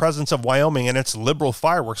 Clearly, the presence of Wyoming and its liberal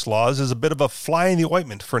fireworks laws is a bit of a fly in the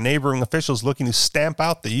ointment for neighboring officials looking to stamp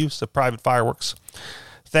out the use of private fireworks.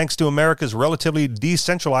 Thanks to America's relatively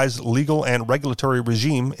decentralized legal and regulatory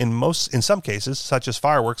regime, in some cases, such as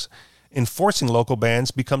fireworks, enforcing local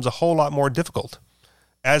bans becomes a whole lot more difficult.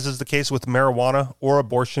 As is the case with marijuana or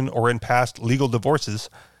abortion or in past legal divorces,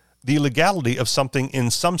 the legality of something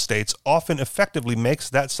in some states often effectively makes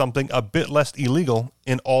that something a bit less illegal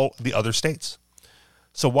in all the other states.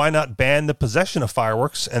 So why not ban the possession of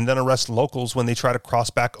fireworks and then arrest locals when they try to cross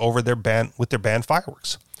back over their banned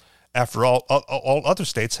fireworks? After all other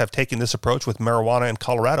states have taken this approach with marijuana in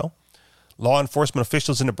Colorado. Law enforcement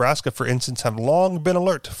officials in Nebraska, for instance, have long been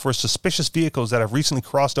alert for suspicious vehicles that have recently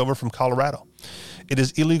crossed over from Colorado. It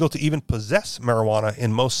is illegal to even possess marijuana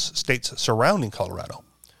in most states surrounding Colorado.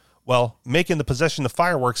 Well, making the possession of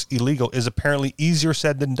fireworks illegal is apparently easier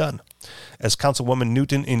said than done. As Councilwoman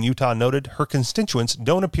Newton in Utah noted, her constituents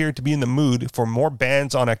don't appear to be in the mood for more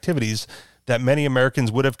bans on activities that many Americans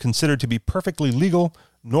would have considered to be perfectly legal,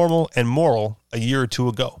 normal, and moral a year or two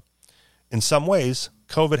ago. In some ways,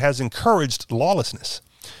 COVID has encouraged lawlessness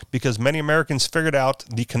because many Americans figured out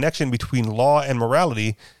the connection between law and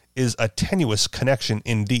morality is a tenuous connection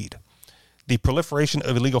indeed. The proliferation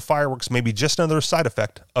of illegal fireworks may be just another side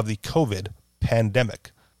effect of the COVID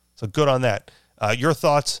pandemic. So good on that. Your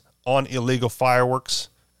thoughts on illegal fireworks,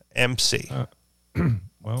 MC?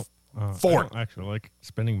 Well, I Ford. don't actually like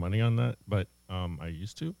spending money on that, but I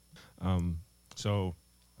used to.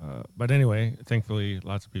 But anyway, thankfully,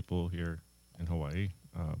 lots of people here in Hawaii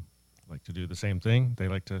like to do the same thing. They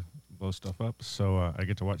like to blow stuff up, so I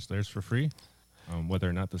get to watch theirs for free, whether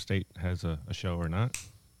or not the state has a show or not.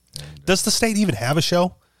 And, Does the state even have a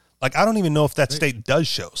show? Like, I don't even know if that state does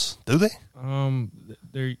shows. Do they?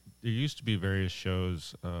 There used to be various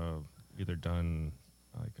shows, either done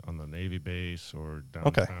like on the Navy base or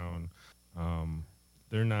downtown.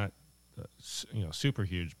 They're not, super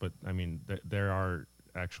huge, but I mean, there are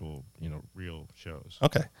actual, real shows.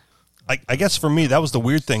 Okay. I guess for me, that was the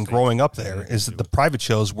weird thing growing up there is that the private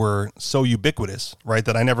shows were so ubiquitous, right?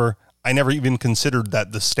 That I never even considered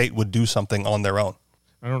that the state would do something on their own.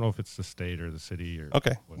 I don't know if it's the state or the city or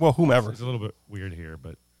okay. Well, whomever. It's a little bit weird here,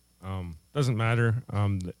 but doesn't matter.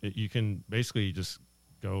 You can basically just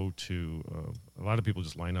go to a lot of people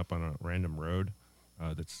just line up on a random road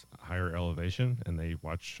that's higher elevation, and they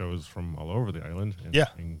watch shows from all over the island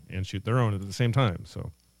and shoot their own at the same time.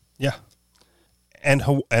 So yeah. And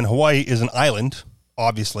Hawaii is an island,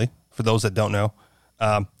 obviously, for those that don't know.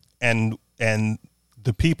 And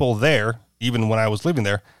the people there, even when I was living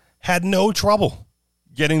there, had no trouble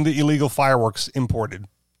getting the illegal fireworks imported,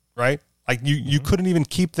 right? Like you couldn't even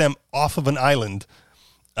keep them off of an island,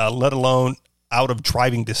 let alone out of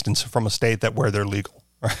driving distance from a state where they're legal,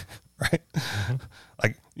 right? Mm-hmm.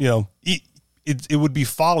 Like, it would be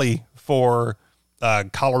folly for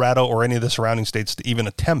Colorado or any of the surrounding states to even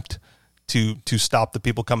attempt to stop the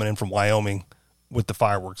people coming in from Wyoming with the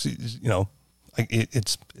fireworks. Like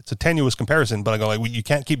it's a tenuous comparison, but I go like, you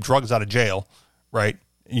can't keep drugs out of jail, right?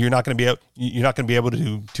 You're not going to be able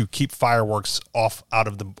to keep fireworks out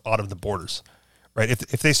of the borders, right?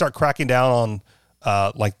 If they start cracking down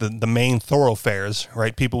on like the main thoroughfares,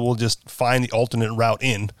 right? People will just find the alternate route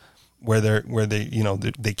in where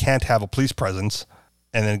they can't have a police presence,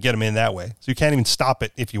 and then get them in that way. So you can't even stop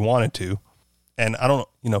it if you wanted to. And I don't,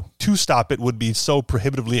 to stop it would be so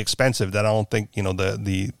prohibitively expensive that I don't think,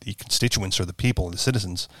 the constituents or the people, the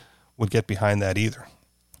citizens would get behind that either.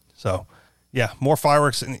 So yeah, more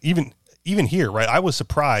fireworks. And even here, right? I was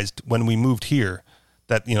surprised when we moved here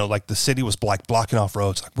that, like the city was like blocking off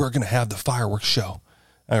roads. Like, we're going to have the fireworks show.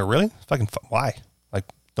 I go, really? Why? Like,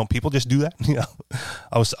 don't people just do that?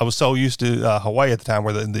 I was so used to Hawaii at the time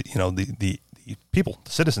where the people,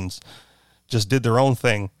 the citizens, just did their own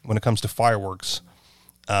thing when it comes to fireworks.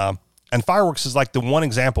 And fireworks is like the one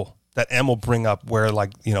example that Em will bring up where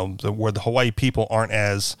where the Hawaii people aren't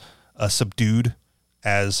as subdued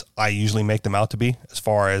as I usually make them out to be as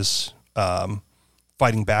far as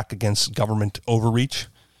fighting back against government overreach.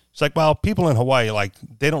 It's like, well, people in Hawaii, like,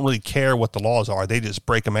 they don't really care what the laws are. They just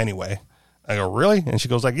break them anyway. I go, really? And she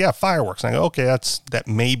goes like, yeah, fireworks. And I go, okay, that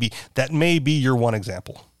may be your one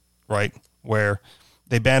example, right? Where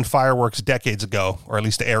they banned fireworks decades ago, or at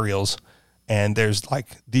least the aerials, and there's like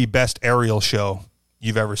the best aerial show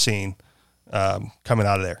you've ever seen coming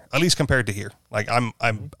out of there, at least compared to here. Like I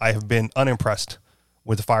have been unimpressed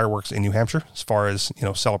with the fireworks in New Hampshire as far as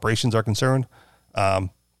celebrations are concerned.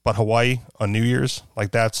 But Hawaii on New Year's,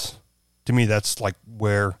 like that's like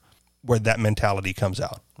where that mentality comes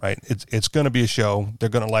out, right? It's going to be a show. They're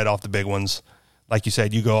going to light off the big ones. Like you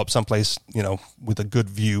said, you go up someplace, with a good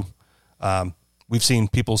view. We've seen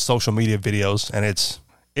people's social media videos, and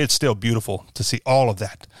it's still beautiful to see all of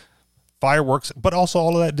that fireworks, but also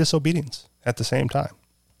all of that disobedience at the same time.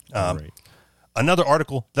 Right. Another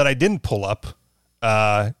article that I didn't pull up,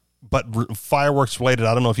 but fireworks related.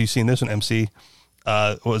 I don't know if you've seen this one, MC.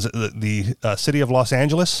 Was it the city of Los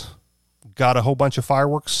Angeles got a whole bunch of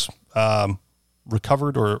fireworks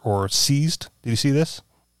recovered or seized? Did you see this?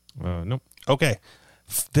 Nope. Okay.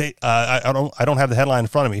 I don't have the headline in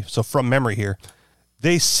front of me, so from memory here,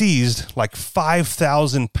 they seized like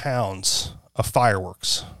 5,000 pounds of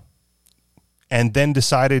fireworks and then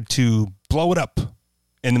decided to blow it up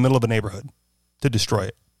in the middle of a neighborhood to destroy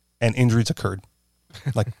it, and injuries occurred.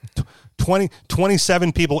 Like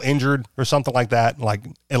 27 people injured or something like that. Like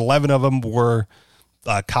 11 of them were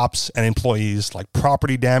cops and employees, like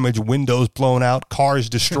property damage, windows blown out, cars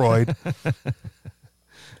destroyed.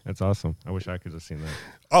 That's awesome. I wish I could have seen that.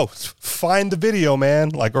 Oh, find the video, man.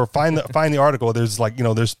 Like, or find the article. There's like,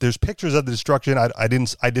 there's pictures of the destruction. I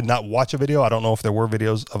did not watch a video. I don't know if there were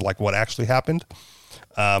videos of like what actually happened.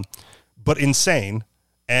 But insane.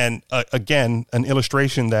 And again, an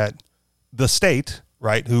illustration that the state,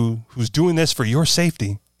 right, who's doing this for your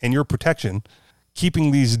safety and your protection,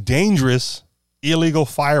 keeping these dangerous illegal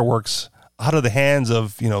fireworks out of the hands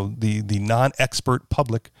of, the non-expert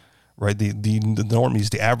public, right? The normies,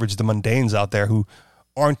 the average, the mundanes out there who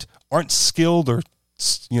aren't skilled or,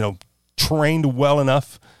 trained well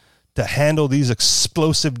enough to handle these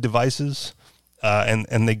explosive devices.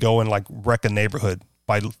 And they go and like wreck a neighborhood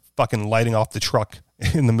by fucking lighting off the truck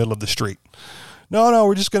in the middle of the street. No,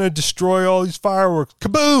 we're just going to destroy all these fireworks.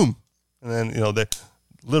 Kaboom! And then,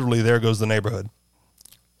 literally there goes the neighborhood.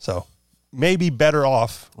 So maybe better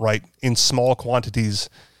off, right, in small quantities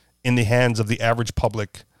in the hands of the average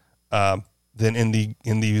public than in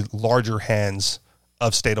the larger hands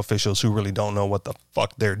of state officials who really don't know what the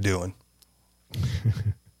fuck they're doing.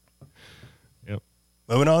 Yep.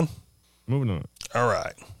 Moving on. All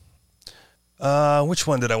right. Which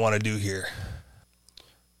one did I want to do here?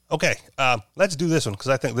 Okay, let's do this one because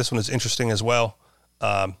I think this one is interesting as well.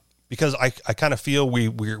 Because I kind of feel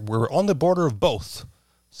we're on the border of both.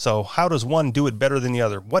 So how does one do it better than the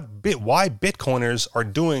other? Why Bitcoiners are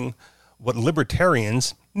doing what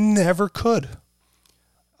libertarians never could?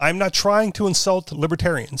 I'm not trying to insult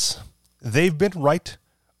libertarians. They've been right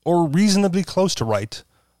or reasonably close to right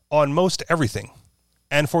on most everything.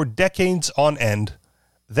 And for decades on end,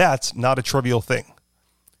 that's not a trivial thing.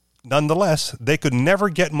 Nonetheless, they could never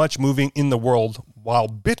get much moving in the world while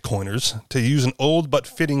Bitcoiners, to use an old but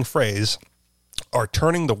fitting phrase, are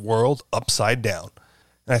turning the world upside down.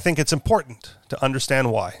 And I think it's important to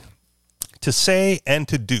understand why. To say and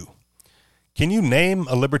to do. Can you name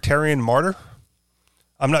a libertarian martyr?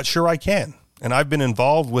 I'm not sure I can, and I've been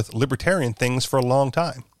involved with libertarian things for a long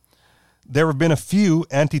time. There have been a few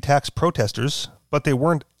anti-tax protesters, but they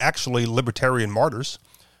weren't actually libertarian martyrs,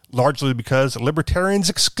 largely because libertarians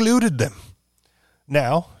excluded them.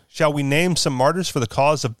 Now, shall we name some martyrs for the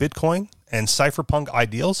cause of Bitcoin and cypherpunk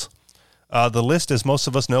ideals? The list, as most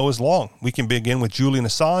of us know, is long. We can begin with Julian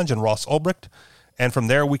Assange and Ross Ulbricht, and from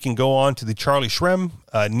there we can go on to the Charlie Shrem,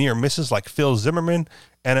 near misses like Phil Zimmerman,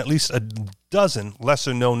 and at least a dozen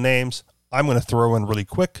lesser-known names. I'm going to throw in really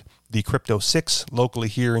quick the Crypto 6, locally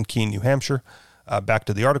here in Keene, New Hampshire. Back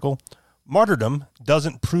to the article. Martyrdom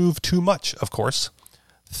doesn't prove too much, of course.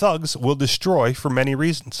 Thugs will destroy for many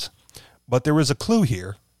reasons. But there is a clue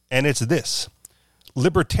here, and it's this.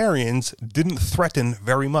 Libertarians didn't threaten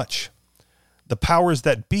very much. The powers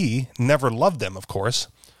that be never loved them, of course,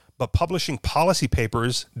 but publishing policy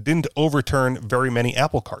papers didn't overturn very many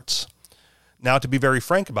apple carts. Now, to be very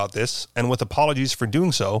frank about this, and with apologies for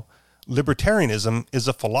doing so, libertarianism is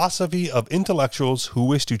a philosophy of intellectuals who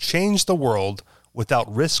wish to change the world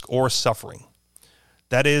without risk or suffering.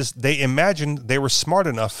 That is, they imagined they were smart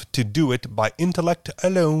enough to do it by intellect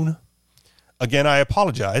alone. Again, I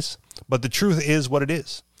apologize, but the truth is what it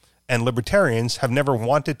is, and libertarians have never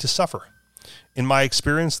wanted to suffer. In my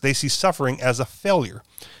experience, they see suffering as a failure,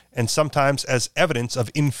 and sometimes as evidence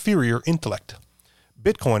of inferior intellect.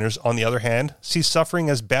 Bitcoiners, on the other hand, see suffering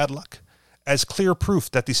as bad luck, as clear proof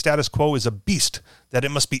that the status quo is a beast, that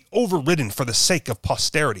it must be overridden for the sake of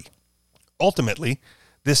posterity. Ultimately,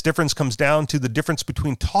 this difference comes down to the difference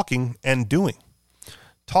between talking and doing.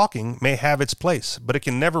 Talking may have its place, but it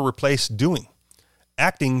can never replace doing.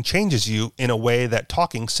 Acting changes you in a way that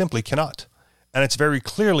talking simply cannot, and it very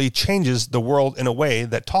clearly changes the world in a way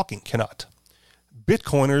that talking cannot.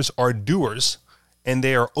 Bitcoiners are doers, and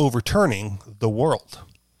they are overturning the world.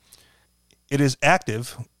 It is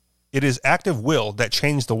active will that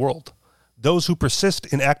change the world. Those who persist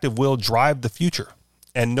in active will drive the future,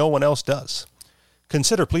 and no one else does.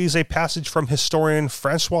 Consider, please, a passage from historian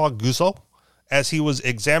Francois Guzot as he was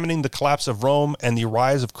examining the collapse of Rome and the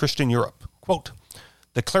rise of Christian Europe. Quote,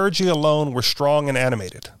 "The clergy alone were strong and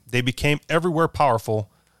animated. They became everywhere powerful.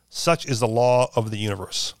 Such is the law of the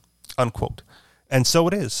universe." Unquote. And so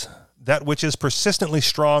it is. That which is persistently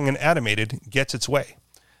strong and animated gets its way.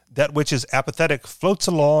 That which is apathetic floats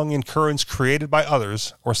along in currents created by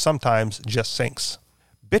others, or sometimes just sinks.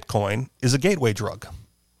 Bitcoin is a gateway drug.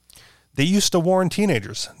 They used to warn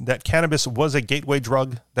teenagers that cannabis was a gateway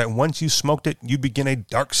drug, that once you smoked it, you'd begin a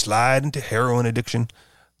dark slide into heroin addiction.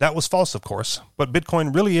 That was false, of course, but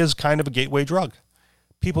Bitcoin really is kind of a gateway drug.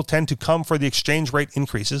 People tend to come for the exchange rate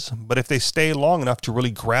increases, but if they stay long enough to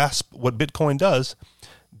really grasp what Bitcoin does,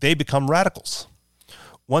 they become radicals.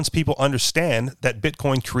 Once people understand that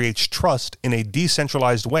Bitcoin creates trust in a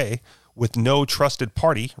decentralized way with no trusted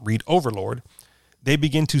party, read overlord, they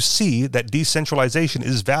begin to see that decentralization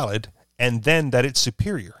is valid and then that it's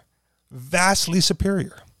superior, vastly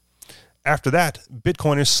superior. After that,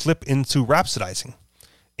 Bitcoiners slip into rhapsodizing.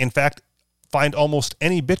 In fact, find almost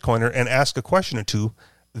any Bitcoiner and ask a question or two,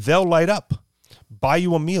 they'll light up, buy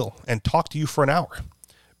you a meal, and talk to you for an hour.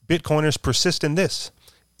 Bitcoiners persist in this,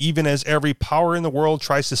 even as every power in the world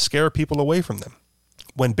tries to scare people away from them.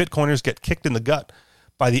 When Bitcoiners get kicked in the gut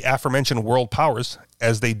by the aforementioned world powers,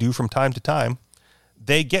 as they do from time to time,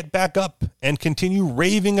 they get back up and continue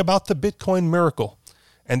raving about the Bitcoin miracle,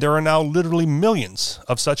 and there are now literally millions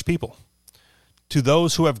of such people. To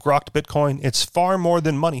those who have grokked Bitcoin, it's far more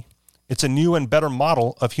than money. It's a new and better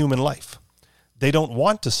model of human life. They don't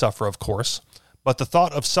want to suffer, of course, but the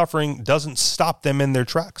thought of suffering doesn't stop them in their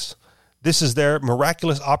tracks. This is their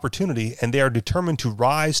miraculous opportunity, and they are determined to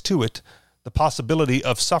rise to it, the possibility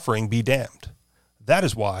of suffering be damned. That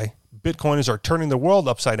is why Bitcoiners are turning the world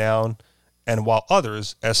upside down, and while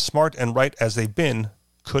others, as smart and right as they've been,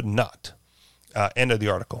 could not. End of the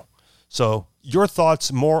article. So your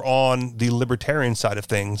thoughts more on the libertarian side of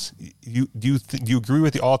things. Do you agree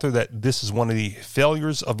with the author that this is one of the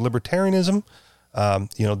failures of libertarianism?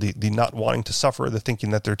 The not wanting to suffer, the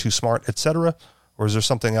thinking that they're too smart, etc.? Or is there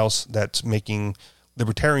something else that's making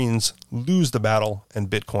libertarians lose the battle and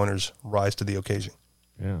Bitcoiners rise to the occasion?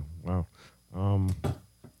 Yeah, wow.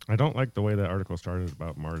 I don't like the way that article started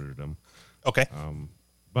about martyrdom. Okay.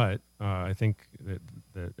 But I think that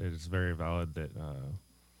it is very valid that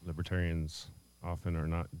libertarians often are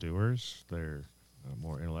not doers. They're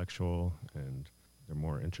more intellectual, and they're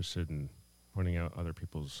more interested in pointing out other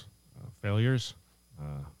people's failures.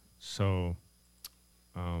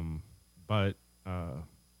 But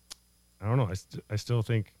I don't know. I still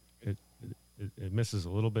think it misses a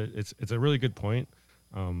little bit. It's a really good point.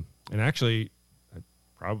 And actually,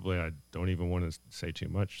 I don't even want to say too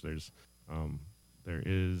much. There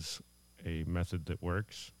is a method that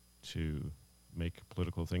works to make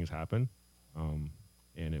political things happen,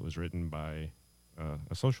 and it was written by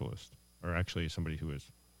a socialist, or actually somebody who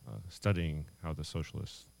was studying how the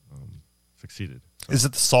socialists succeeded. So is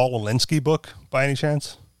it the Saul Alinsky book by any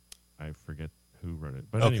chance? I forget who wrote it,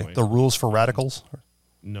 but okay. Anyway, The Rules for Radicals?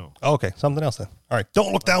 No. Oh, okay, something else then. All right,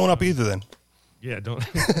 don't look that one up either then. Yeah, don't.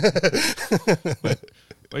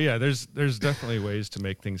 But yeah, there's definitely ways to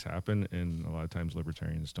make things happen, and a lot of times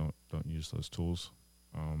libertarians don't use those tools.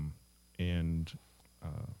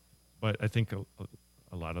 But I think a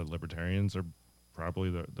lot of libertarians are probably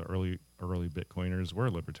the early Bitcoiners were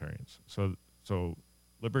libertarians. So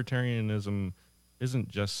libertarianism isn't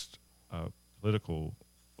just a political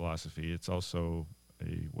philosophy; it's also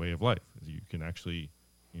a way of life. You can actually,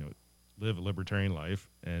 live a libertarian life,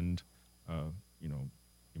 and you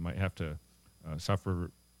might have to suffer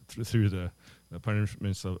through the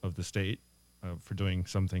punishments of the state for doing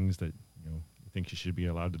some things that you think you should be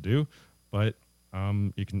allowed to do, but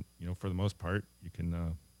you can, for the most part, you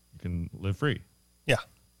can live free. Yeah.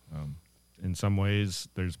 In some ways,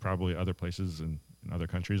 there's probably other places in other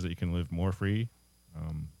countries that you can live more free,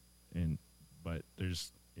 but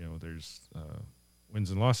there's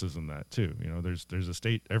wins and losses in that too. There's a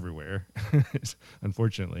state everywhere,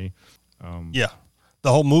 unfortunately. Yeah.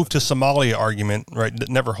 The whole move to Somalia argument, right, that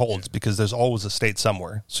never holds because there's always a state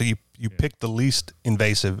somewhere. So you pick the least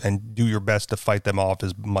invasive and do your best to fight them off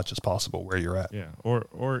as much as possible where you're at. Yeah.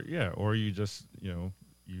 Or you just, you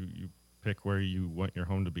pick where you want your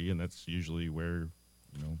home to be, and that's usually where,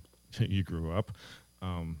 you grew up.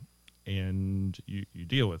 And you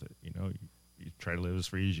deal with it. You try to live as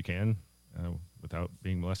free as you can without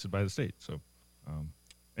being molested by the state. So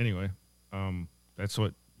anyway, that's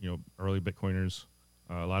what, early Bitcoiners,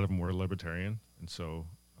 a lot of them were libertarian, and so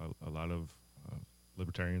a lot of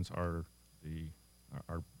libertarians are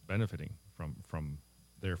benefiting from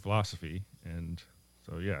their philosophy, and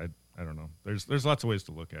so yeah, I don't know. There's lots of ways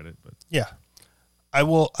to look at it, but yeah,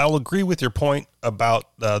 I'll agree with your point about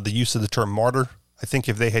the use of the term martyr. I think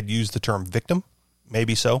if they had used the term victim,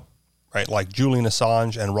 maybe so, right? Like Julian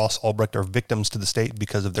Assange and Ross Ulbricht are victims to the state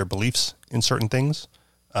because of their beliefs in certain things.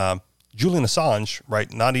 Julian Assange,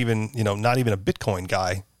 right? Not even a Bitcoin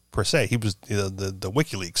guy per se. He was the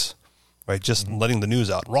WikiLeaks, right? Just letting the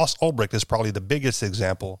news out. Ross Ulbricht is probably the biggest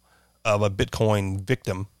example of a Bitcoin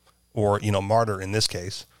victim, or martyr in this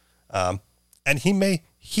case. And he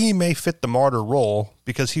may fit the martyr role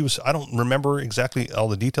because he was. I don't remember exactly all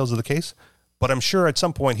the details of the case, but I'm sure at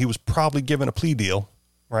some point he was probably given a plea deal,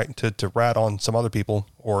 right, to rat on some other people,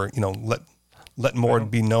 or let more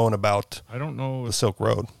be known about. I don't know the Silk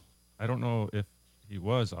Road. I don't know if he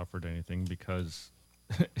was offered anything because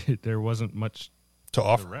there wasn't much to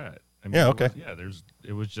offer. rat. I Yeah, okay.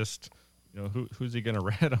 It was just, who's he going to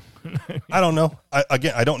rat on? I don't know.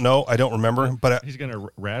 I don't know. I don't remember. But he's going to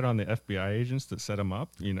rat on the FBI agents that set him up.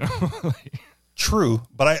 True,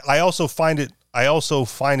 but I also find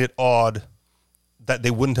it odd that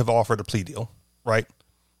they wouldn't have offered a plea deal, right?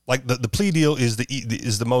 Like the plea deal is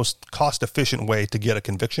the most cost efficient way to get a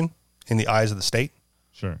conviction in the eyes of the state.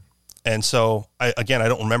 Sure. And so I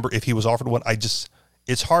don't remember if he was offered one.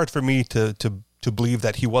 It's hard for me to believe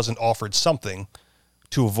that he wasn't offered something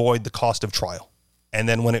to avoid the cost of trial. And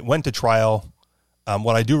then when it went to trial,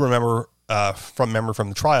 what I do remember from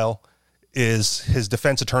the trial is his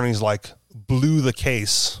defense attorneys blew the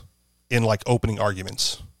case in opening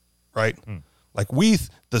arguments, right?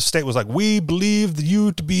 The state was we believe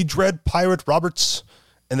you to be Dread Pirate Roberts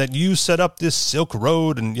and that you set up this Silk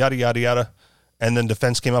Road and yada, yada, yada. And then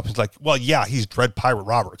defense came up and was well, yeah, he's Dread Pirate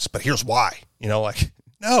Roberts, but here's why.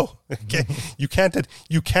 No, you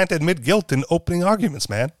can't admit guilt in opening arguments,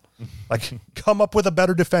 man. Come up with a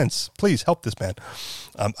better defense. Please help this man.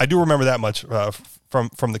 I do remember that much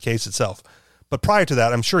from the case itself. But prior to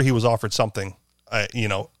that, I'm sure he was offered something.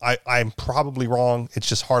 I'm probably wrong. It's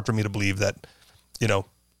just hard for me to believe that,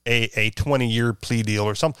 a 20-year plea deal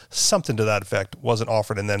or something to that effect wasn't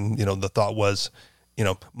offered. And then, the thought was,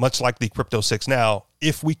 much like the Crypto 6 now,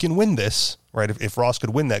 if we can win this, right, if Ross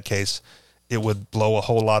could win that case, it would blow a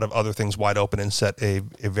whole lot of other things wide open and set a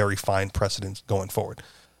very fine precedent going forward.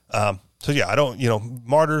 So yeah, I don't,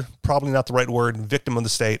 martyr, probably not the right word. Victim of the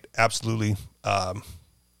state, absolutely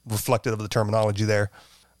reflective of the terminology there.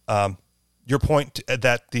 Your point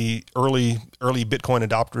that the early Bitcoin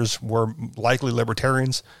adopters were likely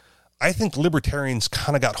libertarians, I think libertarians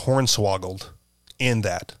kind of got hornswoggled in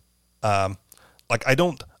that. I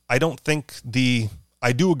don't think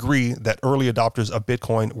I do agree that early adopters of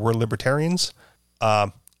Bitcoin were libertarians.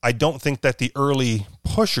 I don't think that the early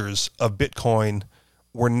pushers of Bitcoin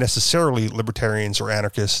were necessarily libertarians or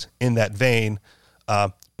anarchists in that vein,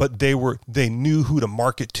 but they knew who to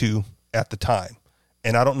market to at the time.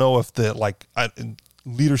 And I don't know if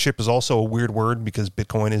leadership is also a weird word because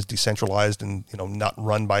Bitcoin is decentralized and not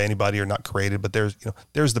run by anybody or not created. But there's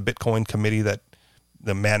the Bitcoin committee that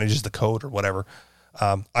manages the code or whatever.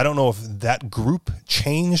 I don't know if that group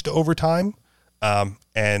changed over time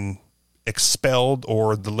and expelled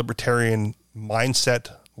or the libertarian mindset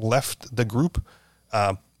left the group.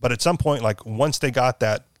 But at some point, once they got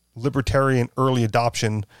that libertarian early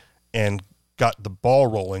adoption and got the ball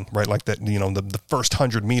rolling, right? The first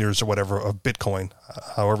 100 meters or whatever of Bitcoin,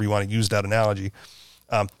 however you want to use that analogy,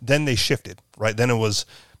 then they shifted, right? Then it was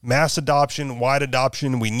mass adoption, wide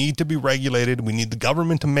adoption. We need to be regulated. We need the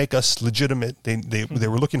government to make us legitimate. They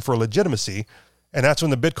were looking for legitimacy. And that's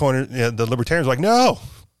when the Bitcoiner, the libertarians were no,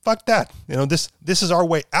 fuck that. This is our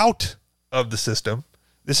way out of the system.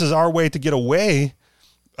 This is our way to get away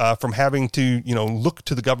from having to, look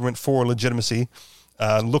to the government for legitimacy.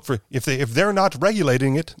 Look for, if they're not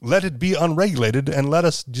regulating it, let it be unregulated and let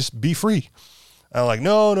us just be free.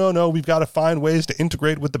 No, we've got to find ways to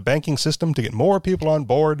integrate with the banking system to get more people on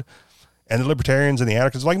board. And the libertarians and the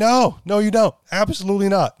anarchists are no, you don't. Absolutely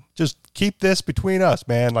not. Just keep this between us,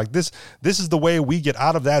 man. This is the way we get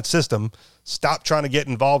out of that system. Stop trying to get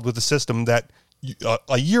involved with the system that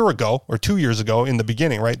a year ago or 2 years ago in the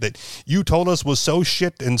beginning, right, that you told us was so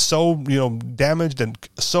shit and so, damaged and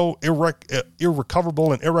so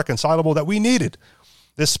irrecoverable and irreconcilable that we needed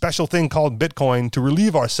this special thing called Bitcoin to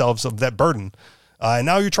relieve ourselves of that burden. And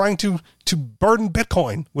now you're trying to burden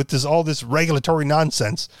Bitcoin with all this regulatory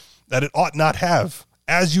nonsense that it ought not have,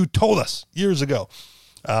 as you told us years ago.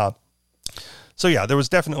 So yeah, there was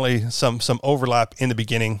definitely some overlap in the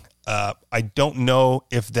beginning. I don't know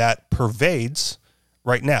if that pervades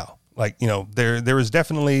right now. There is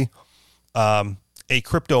definitely a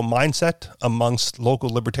crypto mindset amongst local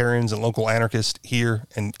libertarians and local anarchists here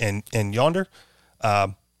and yonder.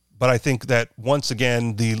 But I think that once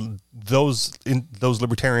again, those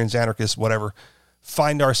libertarians, anarchists, whatever,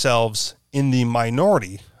 find ourselves in the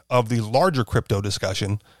minority of the larger crypto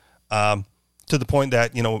discussion, to the point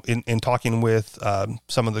that, in talking with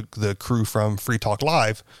some of the crew from Free Talk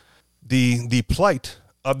Live, the plight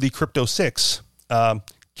of the Crypto 6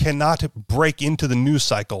 cannot break into the news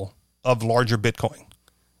cycle of larger Bitcoin,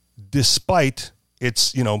 despite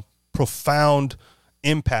its, profound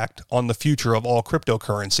impact on the future of all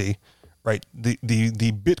cryptocurrency, right? The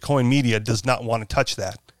Bitcoin media does not want to touch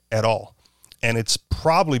that at all. And it's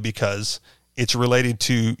probably because it's related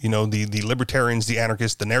to, the libertarians, the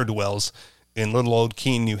anarchists, the ne'er-do-wells in little old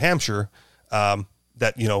Keene, New Hampshire,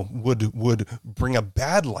 that, would bring a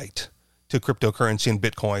bad light to cryptocurrency and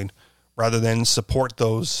Bitcoin rather than support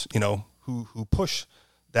those, who push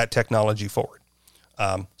that technology forward.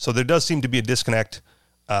 So there does seem to be a disconnect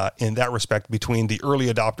in that respect between the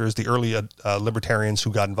early adopters, the early libertarians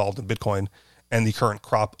who got involved in Bitcoin, and the current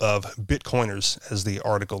crop of Bitcoiners, as the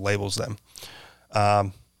article labels them.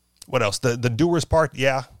 What else? The doers part,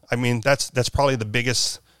 yeah. I mean, that's probably the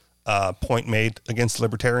biggest point made against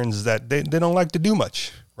libertarians, is that they don't like to do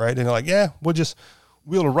much, right? And they're like, yeah,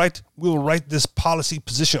 we'll write this policy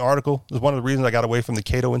position article. It was one of the reasons I got away from the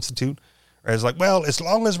Cato Institute. Right? It's like, well, as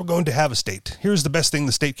long as we're going to have a state, here's the best thing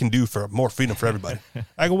the state can do for more freedom for everybody.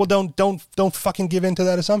 I go, well, don't fucking give in to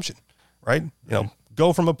that assumption, right?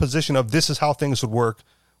 Go from a position of this is how things would work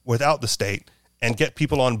without the state, and get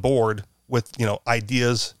people on board with,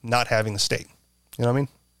 ideas not having a state. You know what I mean?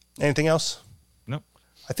 Anything else? No.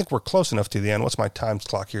 I think we're close enough to the end. What's my time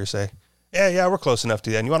clock here say? Yeah, we're close enough to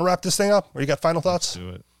the end. You want to wrap this thing up, or you got final thoughts? Let's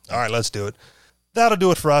do it. All right, let's do it. That'll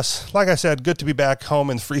do it for us. Like I said, good to be back home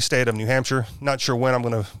in the free state of New Hampshire. Not sure when I'm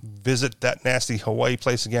going to visit that nasty Hawaii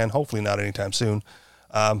place again. Hopefully not anytime soon.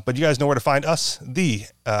 But you guys know where to find us.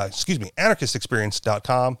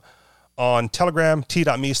 Anarchistexperience.com. On Telegram,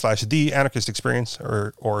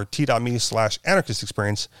 t.me/theanarchistexperience or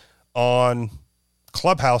t.me/anarchistexperience. On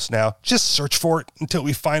Clubhouse now, just search for it until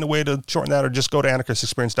we find a way to shorten that, or just go to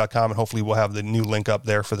anarchistexperience.com and hopefully we'll have the new link up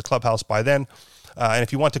there for the Clubhouse by then. And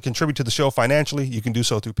if you want to contribute to the show financially, you can do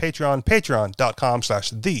so through Patreon,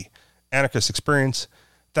 patreon.com/theanarchistexperience.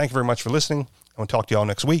 Thank you very much for listening. I will talk to you all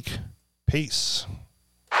next week. Peace.